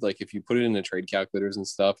trade. Like if you put it in the trade calculators and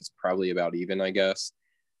stuff, it's probably about even, I guess.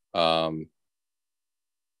 I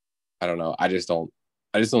don't know. I just don't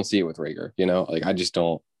see it with Reagor, like I just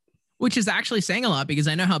don't. Which is actually saying a lot because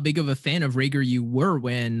I know how big of a fan of Reagor you were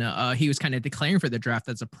when he was kind of declaring for the draft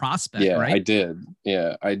as a prospect, yeah, right? I did.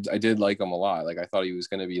 Yeah, I did like him a lot. Like I thought he was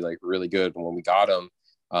going to be like really good. But when we got him,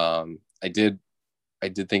 I did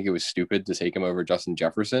think it was stupid to take him over Justin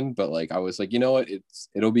Jefferson. But like I was like, you know what?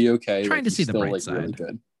 It'll be okay. Trying to see the bright side. Really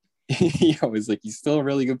good. Yeah, I was like, he's still a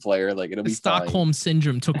really good player. Like it'll be Stockholm fine.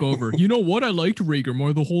 Syndrome took over. You know what? I liked Reagor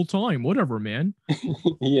more the whole time. Whatever, man.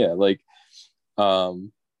 Yeah, like,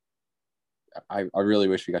 I really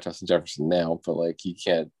wish we got Justin Jefferson now, but like you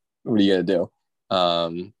can't. What are you gonna do?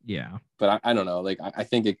 Yeah. But I don't know. Like I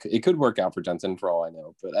think it could work out for Jensen for all I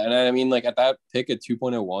know. But like at that pick at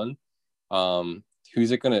 2.01,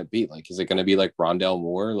 who's it gonna be? Like, is it gonna be like Rondale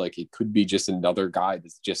Moore? Like it could be just another guy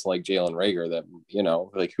that's just like Jalen Reagor. That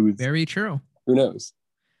like who's very true. Who knows?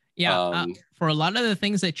 Yeah, for a lot of the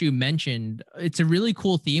things that you mentioned, it's a really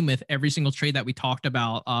cool theme with every single trade that we talked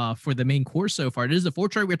about for the main course so far. It is the 4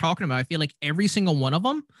 trade we're talking about. I feel like every single one of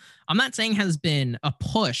them, I'm not saying has been a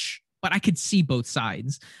push, but I could see both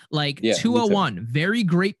sides. Like 201, very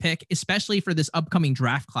great pick, especially for this upcoming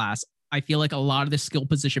draft class. I feel like a lot of the skill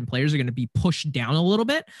position players are going to be pushed down a little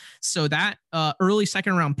bit. So that early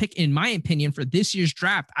second round pick, in my opinion, for this year's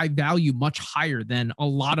draft, I value much higher than a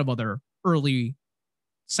lot of other early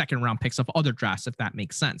second round picks of other drafts, if that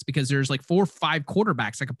makes sense, because there's like 4 or 5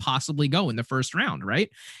 quarterbacks that could possibly go in the first round, right?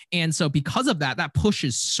 And so because of that, that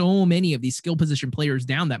pushes so many of these skill position players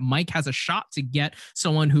down that Mike has a shot to get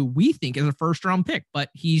someone who we think is a first round pick, but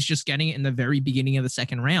he's just getting it in the very beginning of the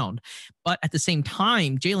second round. But at the same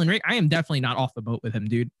time, Jalen Reagor, I am definitely not off the boat with him,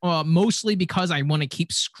 dude. Mostly because I want to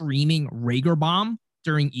keep screaming Rager bomb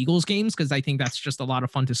during Eagles games, because I think that's just a lot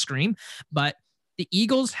of fun to scream. But the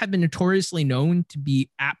Eagles have been notoriously known to be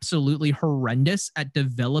absolutely horrendous at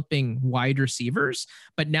developing wide receivers.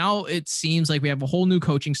 But now it seems like we have a whole new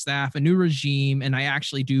coaching staff, a new regime, and I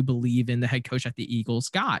actually do believe in the head coach that the Eagles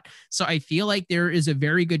got. So I feel like there is a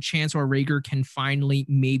very good chance where Rager can finally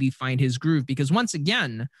maybe find his groove, because once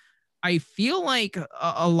again, I feel like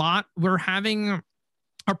a lot we're having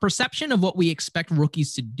our perception of what we expect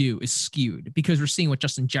rookies to do is skewed, because we're seeing what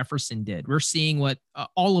Justin Jefferson did. We're seeing what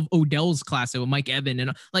all of Odell's class with Mike Evans,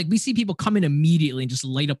 and like we see people come in immediately and just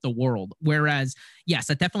light up the world. Whereas, yes,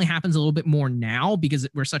 that definitely happens a little bit more now because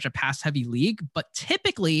we're such a pass heavy league. But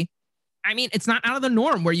typically, I mean, it's not out of the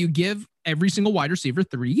norm where you give every single wide receiver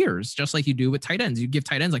 3 years, just like you do with tight ends. You give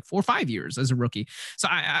tight ends like 4 or 5 years as a rookie. So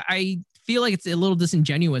I feel like it's a little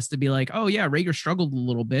disingenuous to be like, oh yeah, Rager struggled a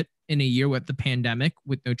little bit in a year with the pandemic,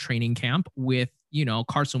 with no training camp, with, you know,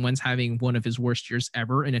 Carson Wentz having one of his worst years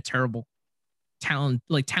ever in a terrible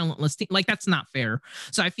talentless team. Like, that's not fair.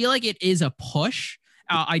 So I feel like it is a push.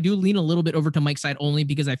 I do lean a little bit over to Mike's side only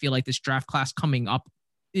because I feel like this draft class coming up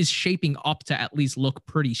is shaping up to at least look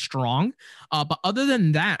pretty strong. But other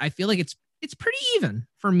than that, I feel like it's pretty even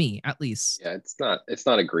for me, at least. Yeah, it's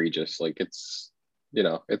not egregious. Like, it's, you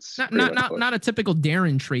know, it's not a typical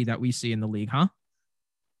Darren trade that we see in the league, huh?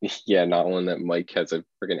 Yeah, not one that Mike has a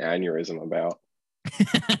freaking aneurysm about.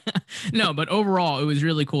 No, but overall, it was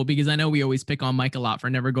really cool because I know we always pick on Mike a lot for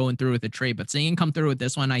never going through with the trade, but seeing him come through with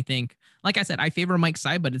this one, I think, like I said, I favor Mike's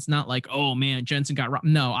side, but it's not like, oh man, Jensen got robbed.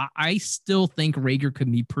 No, I still think Rager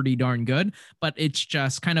could be pretty darn good, but it's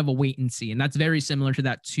just kind of a wait and see. And that's very similar to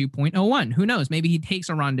that 2.01. Who knows? Maybe he takes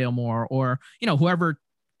a Rondale Moore, or, you know, whoever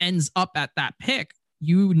ends up at that pick.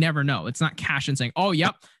 You never know. It's not cash and saying, oh,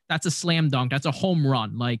 yep, that's a slam dunk. That's a home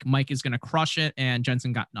run. Like, Mike is going to crush it and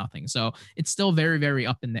Jensen got nothing. So it's still very, very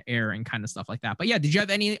up in the air and kind of stuff like that. But yeah, did you have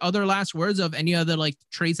any other last words of any other like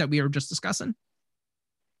trades that we were just discussing?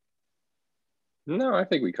 No, I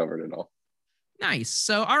think we covered it all. Nice.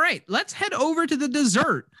 So, all right, let's head over to the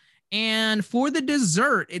dessert. And for the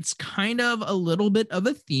dessert, it's kind of a little bit of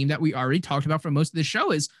a theme that we already talked about for most of the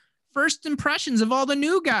show, is first impressions of all the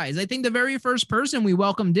new guys. I think the very first person we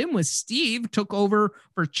welcomed in was Steve, took over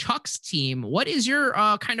for Chuck's team. What is your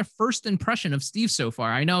kind of first impression of Steve so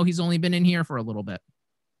far? I know he's only been in here for a little bit.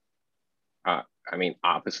 I mean,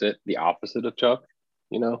 the opposite of Chuck,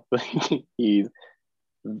 you know, he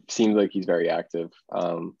seems like he's very active.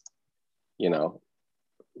 You know,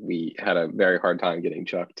 we had a very hard time getting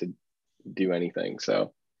Chuck to do anything.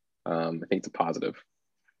 So I think it's a positive.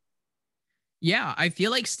 Yeah, I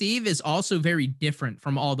feel like Steve is also very different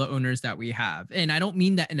from all the owners that we have. And I don't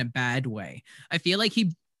mean that in a bad way. I feel like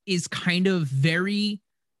he is kind of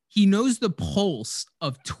he knows the pulse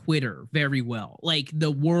of Twitter very well, like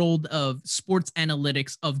the world of sports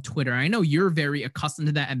analytics of Twitter. I know you're very accustomed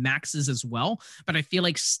to that, and Max is as well. But I feel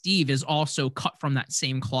like Steve is also cut from that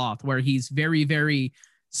same cloth, where he's very, very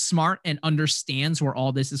smart and understands where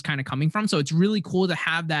all this is kind of coming from. So it's really cool to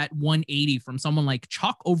have that 180 from someone like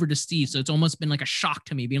Chuck over to Steve. So it's almost been like a shock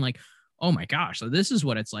to me, being like, oh my gosh, so this is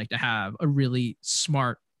what it's like to have a really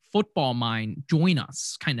smart football mind join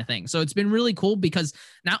us, kind of thing. So it's been really cool because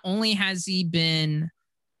not only has he been,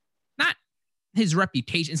 not his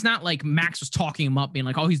reputation, it's not like Max was talking him up being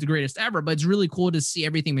like, oh, he's the greatest ever, but it's really cool to see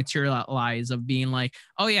everything materialize of being like,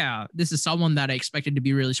 oh yeah, this is someone that I expected to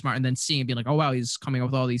be really smart, and then seeing it be like, oh wow, he's coming up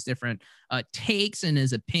with all these different takes and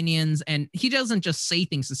his opinions, and he doesn't just say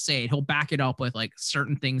things to say it, he'll back it up with like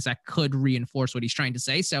certain things that could reinforce what he's trying to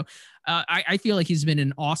say. So I feel like he's been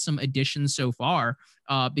an awesome addition so far,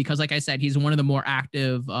 because like I said, he's one of the more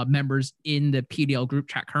active members in the PDL group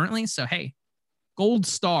chat currently. So hey, gold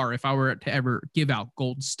star if I were to ever give out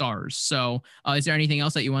gold stars. So is there anything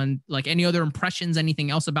else that you want, like any other impressions,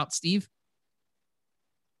 anything else about Steve?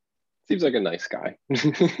 Seems like a nice guy.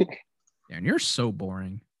 And you're so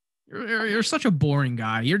boring. You're such a boring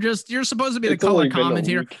guy. You're supposed to be the color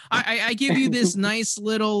commentator. I give you this nice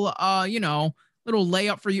little little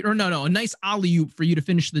layup for you, or no, a nice alley-oop for you to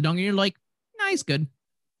finish the dunk, and you're like, nice, good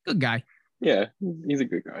guy. Yeah, he's a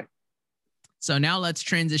good guy. So now let's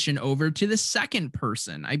transition over to the second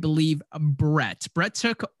person. I believe Brett. Brett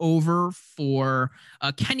took over for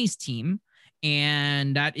Kenny's team.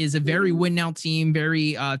 And that is a very win now team,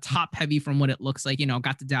 very top heavy from what it looks like.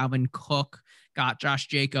 Got the Dalvin Cook, got Josh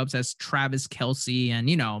Jacobs as Travis Kelce, and,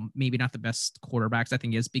 maybe not the best quarterbacks. I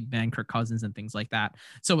think he has Big Ben, Kirk Cousins, and things like that.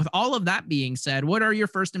 So with all of that being said, what are your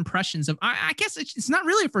first impressions of, I guess it's not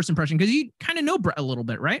really a first impression because you kind of know Brett a little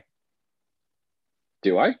bit, right?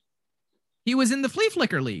 Do I? He was in the Flea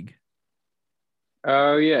Flicker League.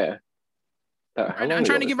 Oh, yeah. I'm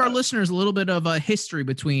trying to give our listeners a little bit of a history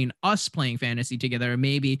between us playing fantasy together and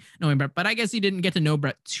maybe knowing Brett, but I guess he didn't get to know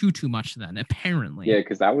Brett too much then, apparently. Yeah,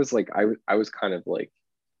 because that was like, I was kind of like,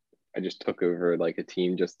 I just took over like a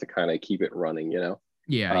team just to kind of keep it running,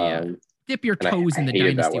 Yeah. Dip your toes in the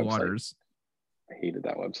dynasty waters. I hated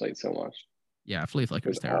that website so much. Yeah, Flea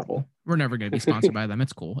Flicker is terrible. Awful. We're never going to be sponsored by them.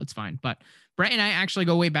 It's cool. It's fine. But Brett and I actually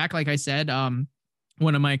go way back, like I said.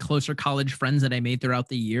 One of my closer college friends that I made throughout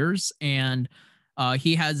the years. And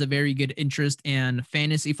he has a very good interest in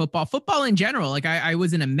fantasy football in general. Like I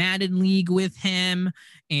was in a Madden league with him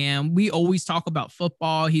and we always talk about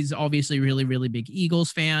football. He's obviously really, really big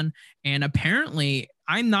Eagles fan. And apparently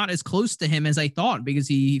I'm not as close to him as I thought because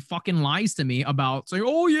he fucking lies to me about saying,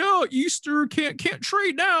 oh yeah, Easter can't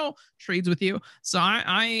trade now, trades with you. So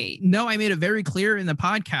I know I made it very clear in the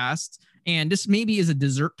podcast. And this maybe is a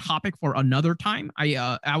dessert topic for another time.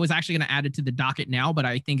 I was actually going to add it to the docket now, but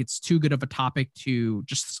I think it's too good of a topic to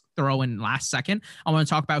just throw in last second. I want to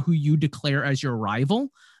talk about who you declare as your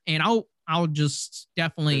rival, and I'll just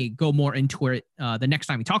definitely go more into it the next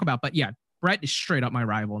time we talk about. But yeah, Brett is straight up my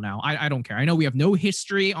rival now. I don't care. I know we have no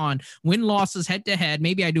history on win losses head to head.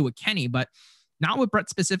 Maybe I do with Kenny, but not with Brett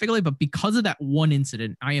specifically, but because of that one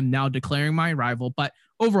incident, I am now declaring my rival. But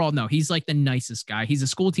overall, no, he's like the nicest guy. He's a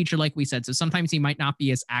school teacher, like we said. So sometimes he might not be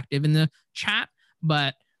as active in the chat.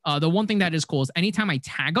 But the one thing that is cool is anytime I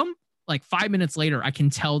tag him, like 5 minutes later, I can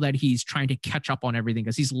tell that he's trying to catch up on everything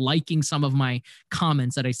because he's liking some of my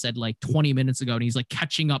comments that I said like 20 minutes ago. And he's like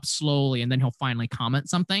catching up slowly and then he'll finally comment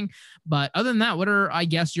something. But other than that, what are, I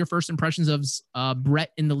guess, your first impressions of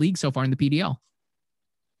Brett in the league so far in the PDL?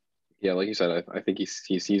 Yeah, like you said, I think he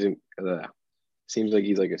seems like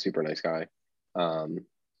he's like a super nice guy.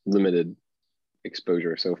 Limited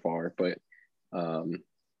exposure so far, but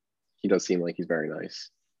he does seem like he's very nice.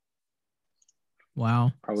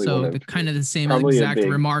 Wow. Probably so kind of the same exact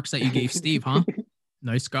remarks that you gave Steve, huh?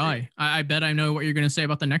 Nice guy. I bet I know what you're going to say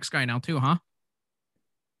about the next guy now too, huh?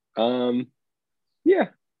 Yeah.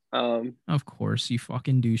 Of course, you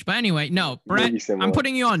fucking douche. But anyway, no, Brett, I'm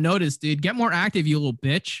putting you on notice, dude. Get more active, you little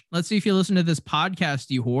bitch. Let's see if you listen to this podcast,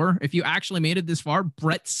 you whore. If you actually made it this far,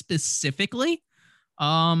 Brett specifically,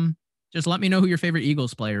 just let me know who your favorite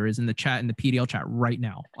Eagles player is in the chat, in the PDL chat right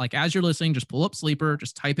now. Like as you're listening, just pull up Sleeper,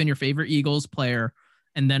 just type in your favorite Eagles player,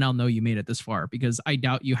 and then I'll know you made it this far because I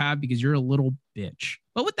doubt you have because you're a little bitch.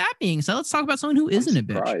 But with that being said, let's talk about someone who isn't a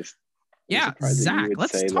bitch. Yeah, Zach,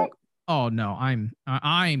 let's talk. Oh no,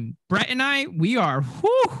 I'm Brett and we are.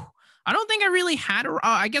 Whew, I don't think I really had.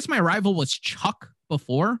 I guess my rival was Chuck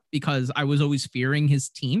before because I was always fearing his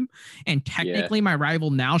team, and technically my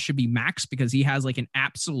rival now should be Max because he has like an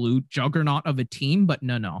absolute juggernaut of a team. But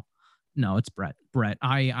no, it's Brett.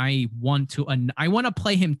 I want to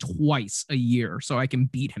play him twice a year so I can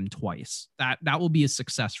beat him twice. That will be a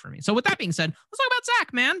success for me. So with that being said, let's talk about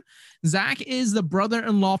Zach, man. Zach is the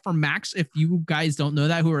brother-in-law for Max. If you guys don't know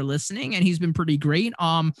that who are listening, and he's been pretty great.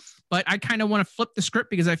 But I kind of want to flip the script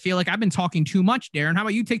because I feel like I've been talking too much. Darren, how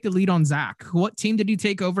about you take the lead on Zach? What team did you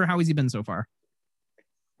take over? How has he been so far?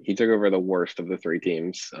 He took over the worst of the three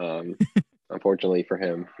teams. Unfortunately for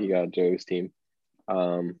him, he got Joe's team.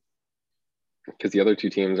 Because the other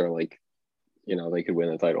two teams are like, they could win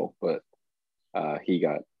the title, but he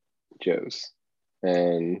got Joe's,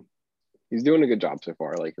 and he's doing a good job so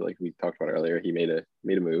far. Like we talked about earlier, he made a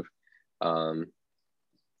move. I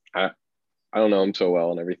don't know him so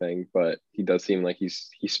well and everything, but he does seem like he's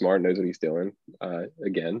smart, knows what he's doing.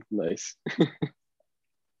 Again, nice.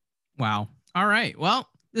 Wow. All right. Well,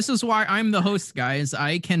 this is why I'm the host, guys.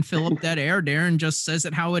 I can fill up that air. Darren just says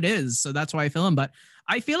it how it is. So that's why I fill him. But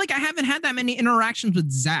I feel like I haven't had that many interactions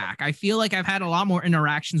with Zach. I feel like I've had a lot more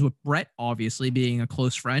interactions with Brett, obviously being a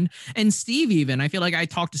close friend, and Steve even. I feel like I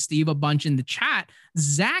talked to Steve a bunch in the chat.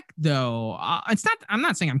 Zach, though, I'm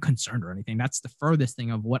not saying I'm concerned or anything. That's the furthest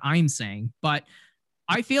thing of what I'm saying. But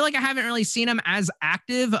I feel like I haven't really seen him as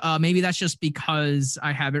active. Maybe that's just because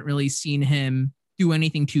I haven't really seen him do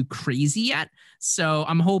anything too crazy yet. So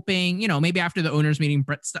I'm hoping, maybe after the owners meeting,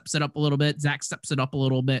 Brett steps it up a little bit, Zach steps it up a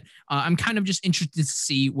little bit. I'm kind of just interested to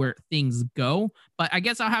see where things go. But I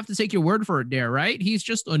guess I'll have to take your word for it there, right? He's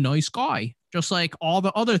just a nice guy, just like all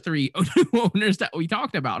the other 3 owners that we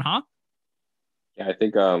talked about, huh? Yeah,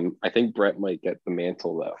 I think Brett might get the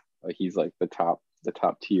mantle though. Like he's like the top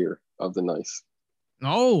tier of the nice.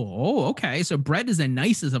 Oh, okay. So Brett is the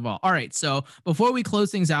nicest of all. All right. So before we close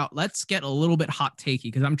things out, let's get a little bit hot takey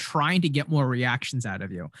because I'm trying to get more reactions out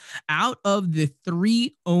of you. Out of the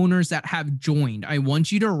 3 owners that have joined, I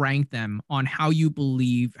want you to rank them on how you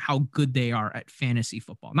believe how good they are at fantasy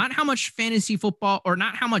football. Not how much fantasy football or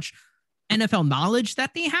not how much NFL knowledge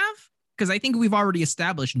that they have. Because I think we've already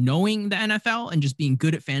established knowing the NFL and just being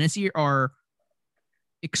good at fantasy are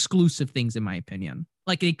exclusive things, in my opinion.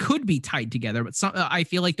 Like they could be tied together, but I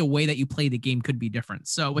feel like the way that you play the game could be different.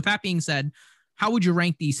 So with that being said, how would you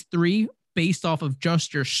rank these 3 based off of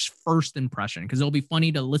just your first impression? Because it'll be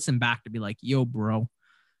funny to listen back to be like, yo, bro,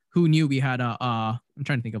 who knew we had I'm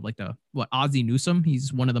trying to think of like Ozzie Newsome.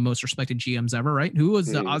 He's one of the most respected GMs ever, right? Who was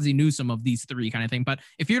the Ozzie Newsome of these 3 kind of thing? But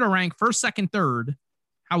if you're to rank first, second, third,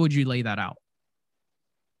 how would you lay that out?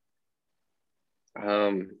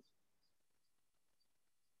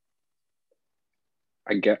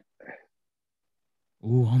 I get.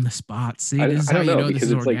 Ooh, on the spot. See, this is how you know this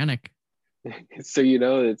is organic. Like, so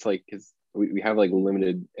it's like because we have like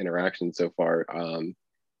limited interaction so far, and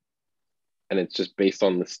it's just based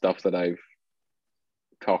on the stuff that I've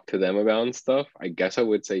talked to them about and stuff. I guess I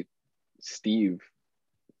would say Steve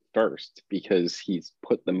first because he's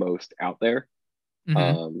put the most out there.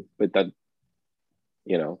 But that,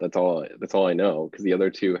 that's all I know because the other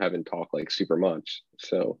 2 haven't talked like super much.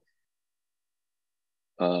 So.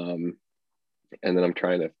 And then I'm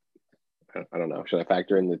trying to, I don't know, should I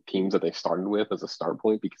factor in the teams that they started with as a start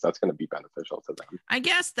point because that's going to be beneficial to them? I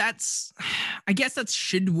guess that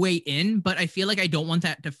should weigh in, but I feel like I don't want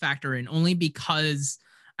that to factor in only because,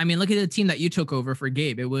 I mean, look at the team that you took over for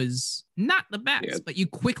Gabe. It was not the best, but you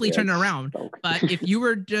quickly turned it around. But if you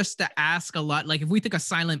were just to ask a lot, like if we took a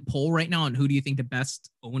silent poll right now on who do you think the best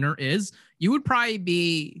owner is, you would probably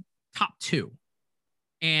be top 2.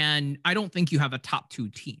 And I don't think you have a top 2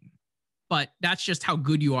 team, but that's just how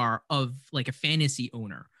good you are of like a fantasy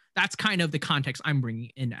owner. That's kind of the context I'm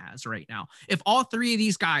bringing in as right now. If all 3 of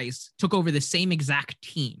these guys took over the same exact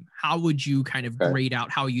team, how would you kind of grade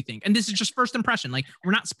out how you think? And this is just first impression. Like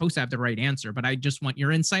we're not supposed to have the right answer, but I just want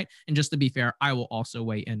your insight. And just to be fair, I will also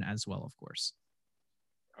weigh in as well, of course.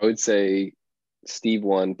 I would say Steve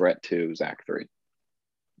 1, Brett 2, Zach 3.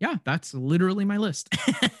 Yeah, that's literally my list.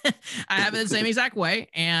 I have it the same exact way.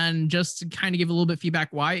 And just to kind of give a little bit of feedback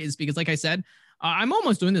why is because, like I said, I'm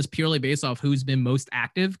almost doing this purely based off who's been most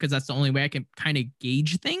active because that's the only way I can kind of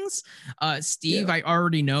gauge things. Steve, I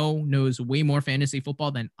already knows way more fantasy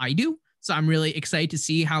football than I do. So I'm really excited to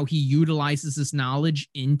see how he utilizes this knowledge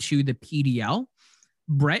into the PDL.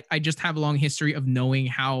 Brett, I just have a long history of knowing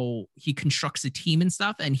how he constructs a team and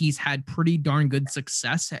stuff, and he's had pretty darn good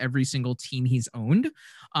success at every single team he's owned.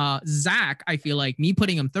 Zach, I feel like me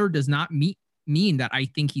putting him third does not mean that I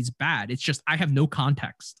think he's bad. It's just I have no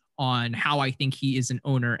context on how I think he is an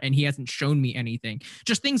owner, and he hasn't shown me anything.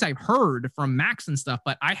 Just things I've heard from Max and stuff,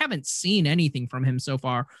 but I haven't seen anything from him so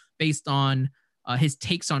far based on his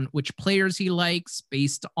takes on which players he likes,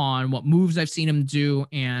 based on what moves I've seen him do,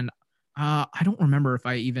 and I don't remember if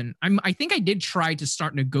I think I did try to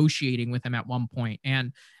start negotiating with him at one point,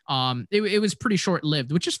 and it was pretty short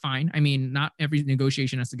lived, which is fine. I mean, not every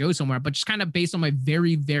negotiation has to go somewhere, but just kind of based on my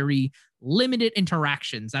very, very limited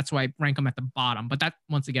interactions. That's why I rank him at the bottom. But that,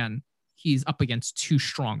 once again, he's up against 2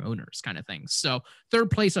 strong owners kind of thing. So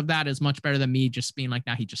third place of that is much better than me just being like,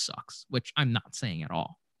 nah, he just sucks, which I'm not saying at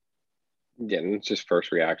all. Yeah, and it's just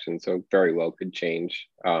first reaction, so very well could change.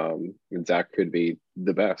 Zach could be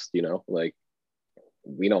the best, like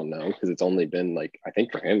we don't know because it's only been like, I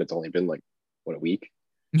think for him it's only been like a week.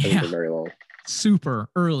 Yeah, very long. Super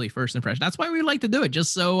early first impression. That's why we like to do it,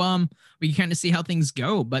 just so we can kind of see how things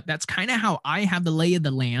go. But that's kind of how I have the lay of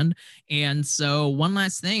the land. And so one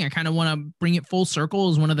last thing, I kind of want to bring it full circle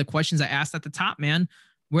is one of the questions I asked at the top, man.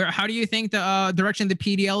 How do you think the direction the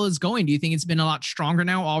PDL is going? Do you think it's been a lot stronger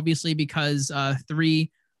now? Obviously, because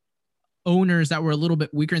 3 owners that were a little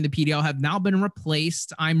bit weaker in the PDL have now been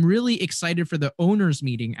replaced. I'm really excited for the owners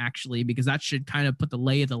meeting, actually, because that should kind of put the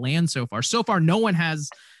lay of the land so far. So far, no one has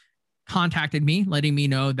contacted me, letting me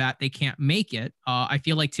know that they can't make it. I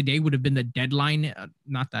feel like today would have been the deadline.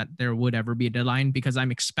 Not that there would ever be a deadline because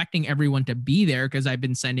I'm expecting everyone to be there because I've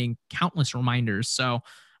been sending countless reminders. So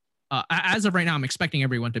as of right now, I'm expecting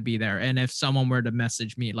everyone to be there. And if someone were to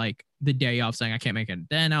message me like the day of saying I can't make it,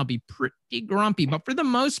 then I'll be pretty grumpy. But for the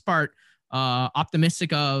most part,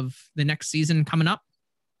 optimistic of the next season coming up.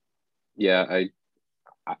 Yeah,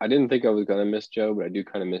 I didn't think I was gonna miss Joe, but I do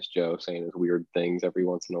kind of miss Joe saying his weird things every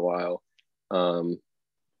once in a while.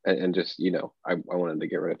 And just, you know, I wanted to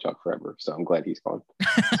get rid of Chuck forever, so I'm glad he's gone.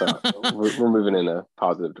 So we're moving in a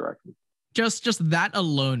positive direction. Just that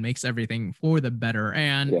alone makes everything for the better.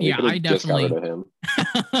 And Yeah, I definitely just got rid of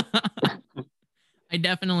him. I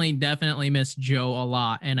definitely miss Joe a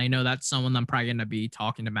lot. And I know that's someone I'm probably going to be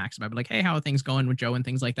talking to Max about, like, hey, how are things going with Joe and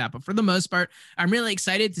things like that. But for the most part, I'm really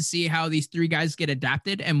excited to see how these three guys get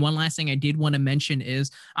adapted. And one last thing I did want to mention is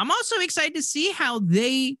I'm also excited to see how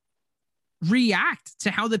they react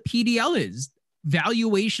to how the PDL is.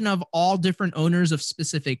 Valuation of all different owners of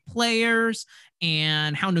specific players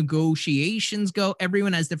and how negotiations go.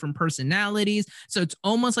 Everyone has different personalities. So it's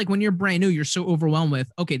almost like when you're brand new, you're so overwhelmed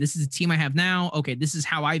with, okay, this is the team I have now. Okay, this is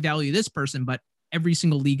how I value this person, but every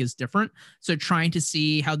single league is different. So trying to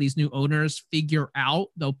see how these new owners figure out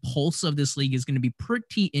the pulse of this league is going to be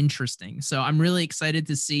pretty interesting. So I'm really excited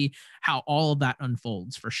to see how all of that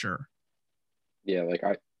unfolds for sure. Yeah, like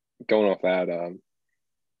going off that,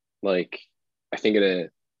 like I think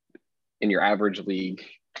in your average league,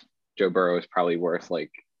 Joe Burrow is probably worth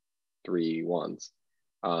like 3 ones.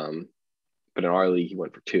 But in our league, he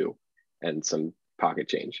went for 2 and some pocket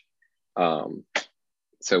change.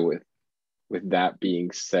 So with that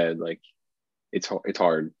being said, like it's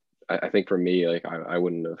hard. I think for me, like I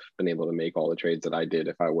wouldn't have been able to make all the trades that I did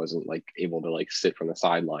if I wasn't like able to like sit from the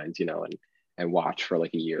sidelines, you know, and watch for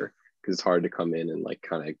like a year, because it's hard to come in and like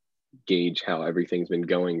kind of gauge how everything's been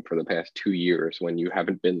going for the past 2 years when you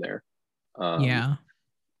haven't been there. Yeah.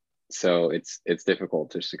 So it's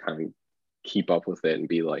difficult just to kind of keep up with it and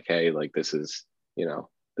be like, hey, like this is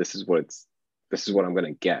what I'm going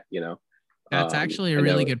to get, you know? That's actually a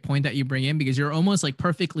really good point that you bring in, because you're almost like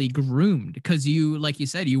perfectly groomed, because you, like you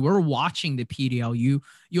said, you were watching the PDL,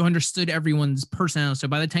 you understood everyone's personality. So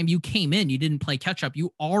by the time you came in, you didn't play catch up.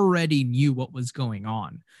 You already knew what was going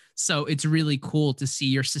on. So it's really cool to see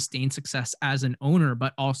your sustained success as an owner,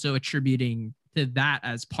 but also attributing to that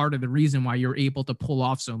as part of the reason why you're able to pull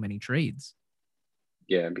off so many trades.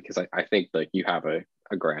 Yeah, because I think like you have a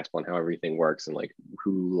grasp on how everything works and like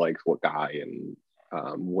who likes what guy and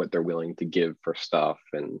what they're willing to give for stuff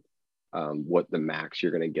and what the max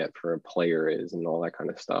you're going to get for a player is and all that kind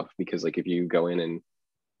of stuff. Because like if you go in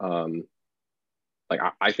and like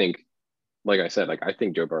I think, like I said, like I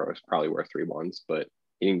think Joe Burrow is probably worth 3 ones, but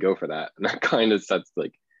he didn't go for that. And that kind of sets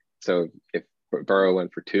like, so if Burrow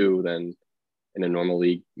went for 2, then in a normal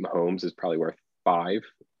league, Mahomes is probably worth 5,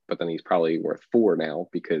 but then he's probably worth 4 now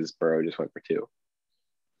because Burrow just went for 2.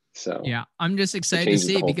 So yeah, I'm just excited to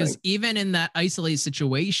see, because even in that isolated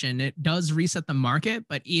situation, it does reset the market.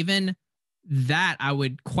 But even that, I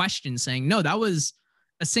would question saying, no, that was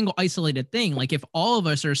a single isolated thing. Like if all of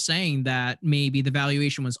us are saying that maybe the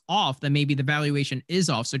valuation was off, then maybe the valuation is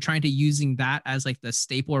off. So trying to using that as like the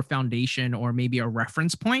staple or foundation or maybe a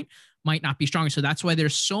reference point might not be strong. So that's why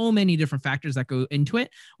there's so many different factors that go into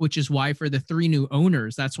it, which is why for the 3 new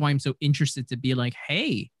owners, that's why I'm so interested to be like,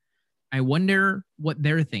 hey, I wonder what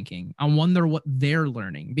they're thinking. I wonder what they're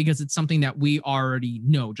learning, because it's something that we already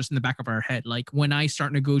know just in the back of our head. Like when I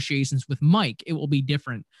start negotiations with Mike, it will be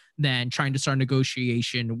different than trying to start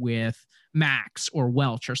negotiation with Max or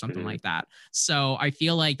Welch or something like that. So I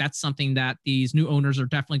feel like that's something that these new owners are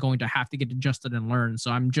definitely going to have to get adjusted and learn.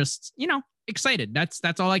 So I'm just, excited.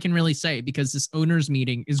 That's all I can really say, because this owners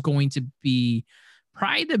meeting is going to be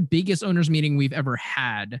probably the biggest owners meeting we've ever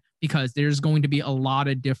had, because there's going to be a lot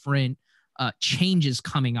of different changes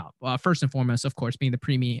coming up. First and foremost, of course, being the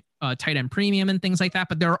premium tight end premium and things like that.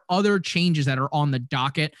 But there are other changes that are on the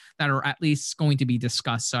docket that are at least going to be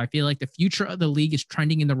discussed. So I feel like the future of the league is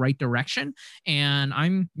trending in the right direction, and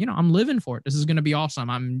I'm living for it. This is going to be awesome.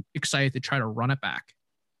 I'm excited to try to run it back.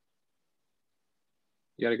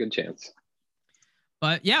 You got a good chance.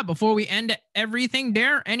 But yeah, before we end everything,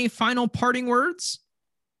 Dare, any final parting words?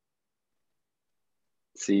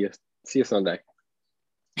 See you Sunday.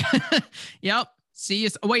 Yep. See you.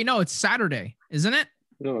 Oh, wait, no, it's Saturday, isn't it?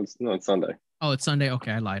 No, it's Sunday. Oh, it's Sunday.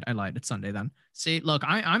 Okay, I lied. It's Sunday then. See, look,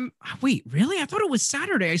 I'm. Wait, really? I thought it was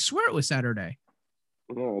Saturday. I swear it was Saturday.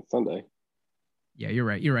 No, it's Sunday. Yeah, you're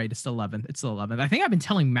right. It's the 11th. I think I've been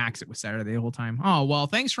telling Max it was Saturday the whole time. Oh, well,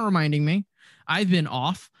 thanks for reminding me. I've been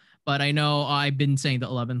off, but I know I've been saying the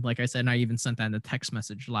 11th, like I said, and I even sent that in the text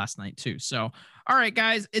message last night too. So, all right,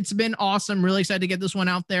 guys, it's been awesome. Really excited to get this one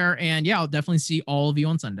out there. And yeah, I'll definitely see all of you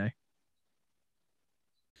on Sunday.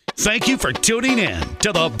 Thank you for tuning in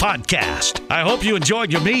to the podcast. I hope you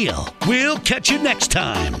enjoyed your meal. We'll catch you next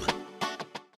time.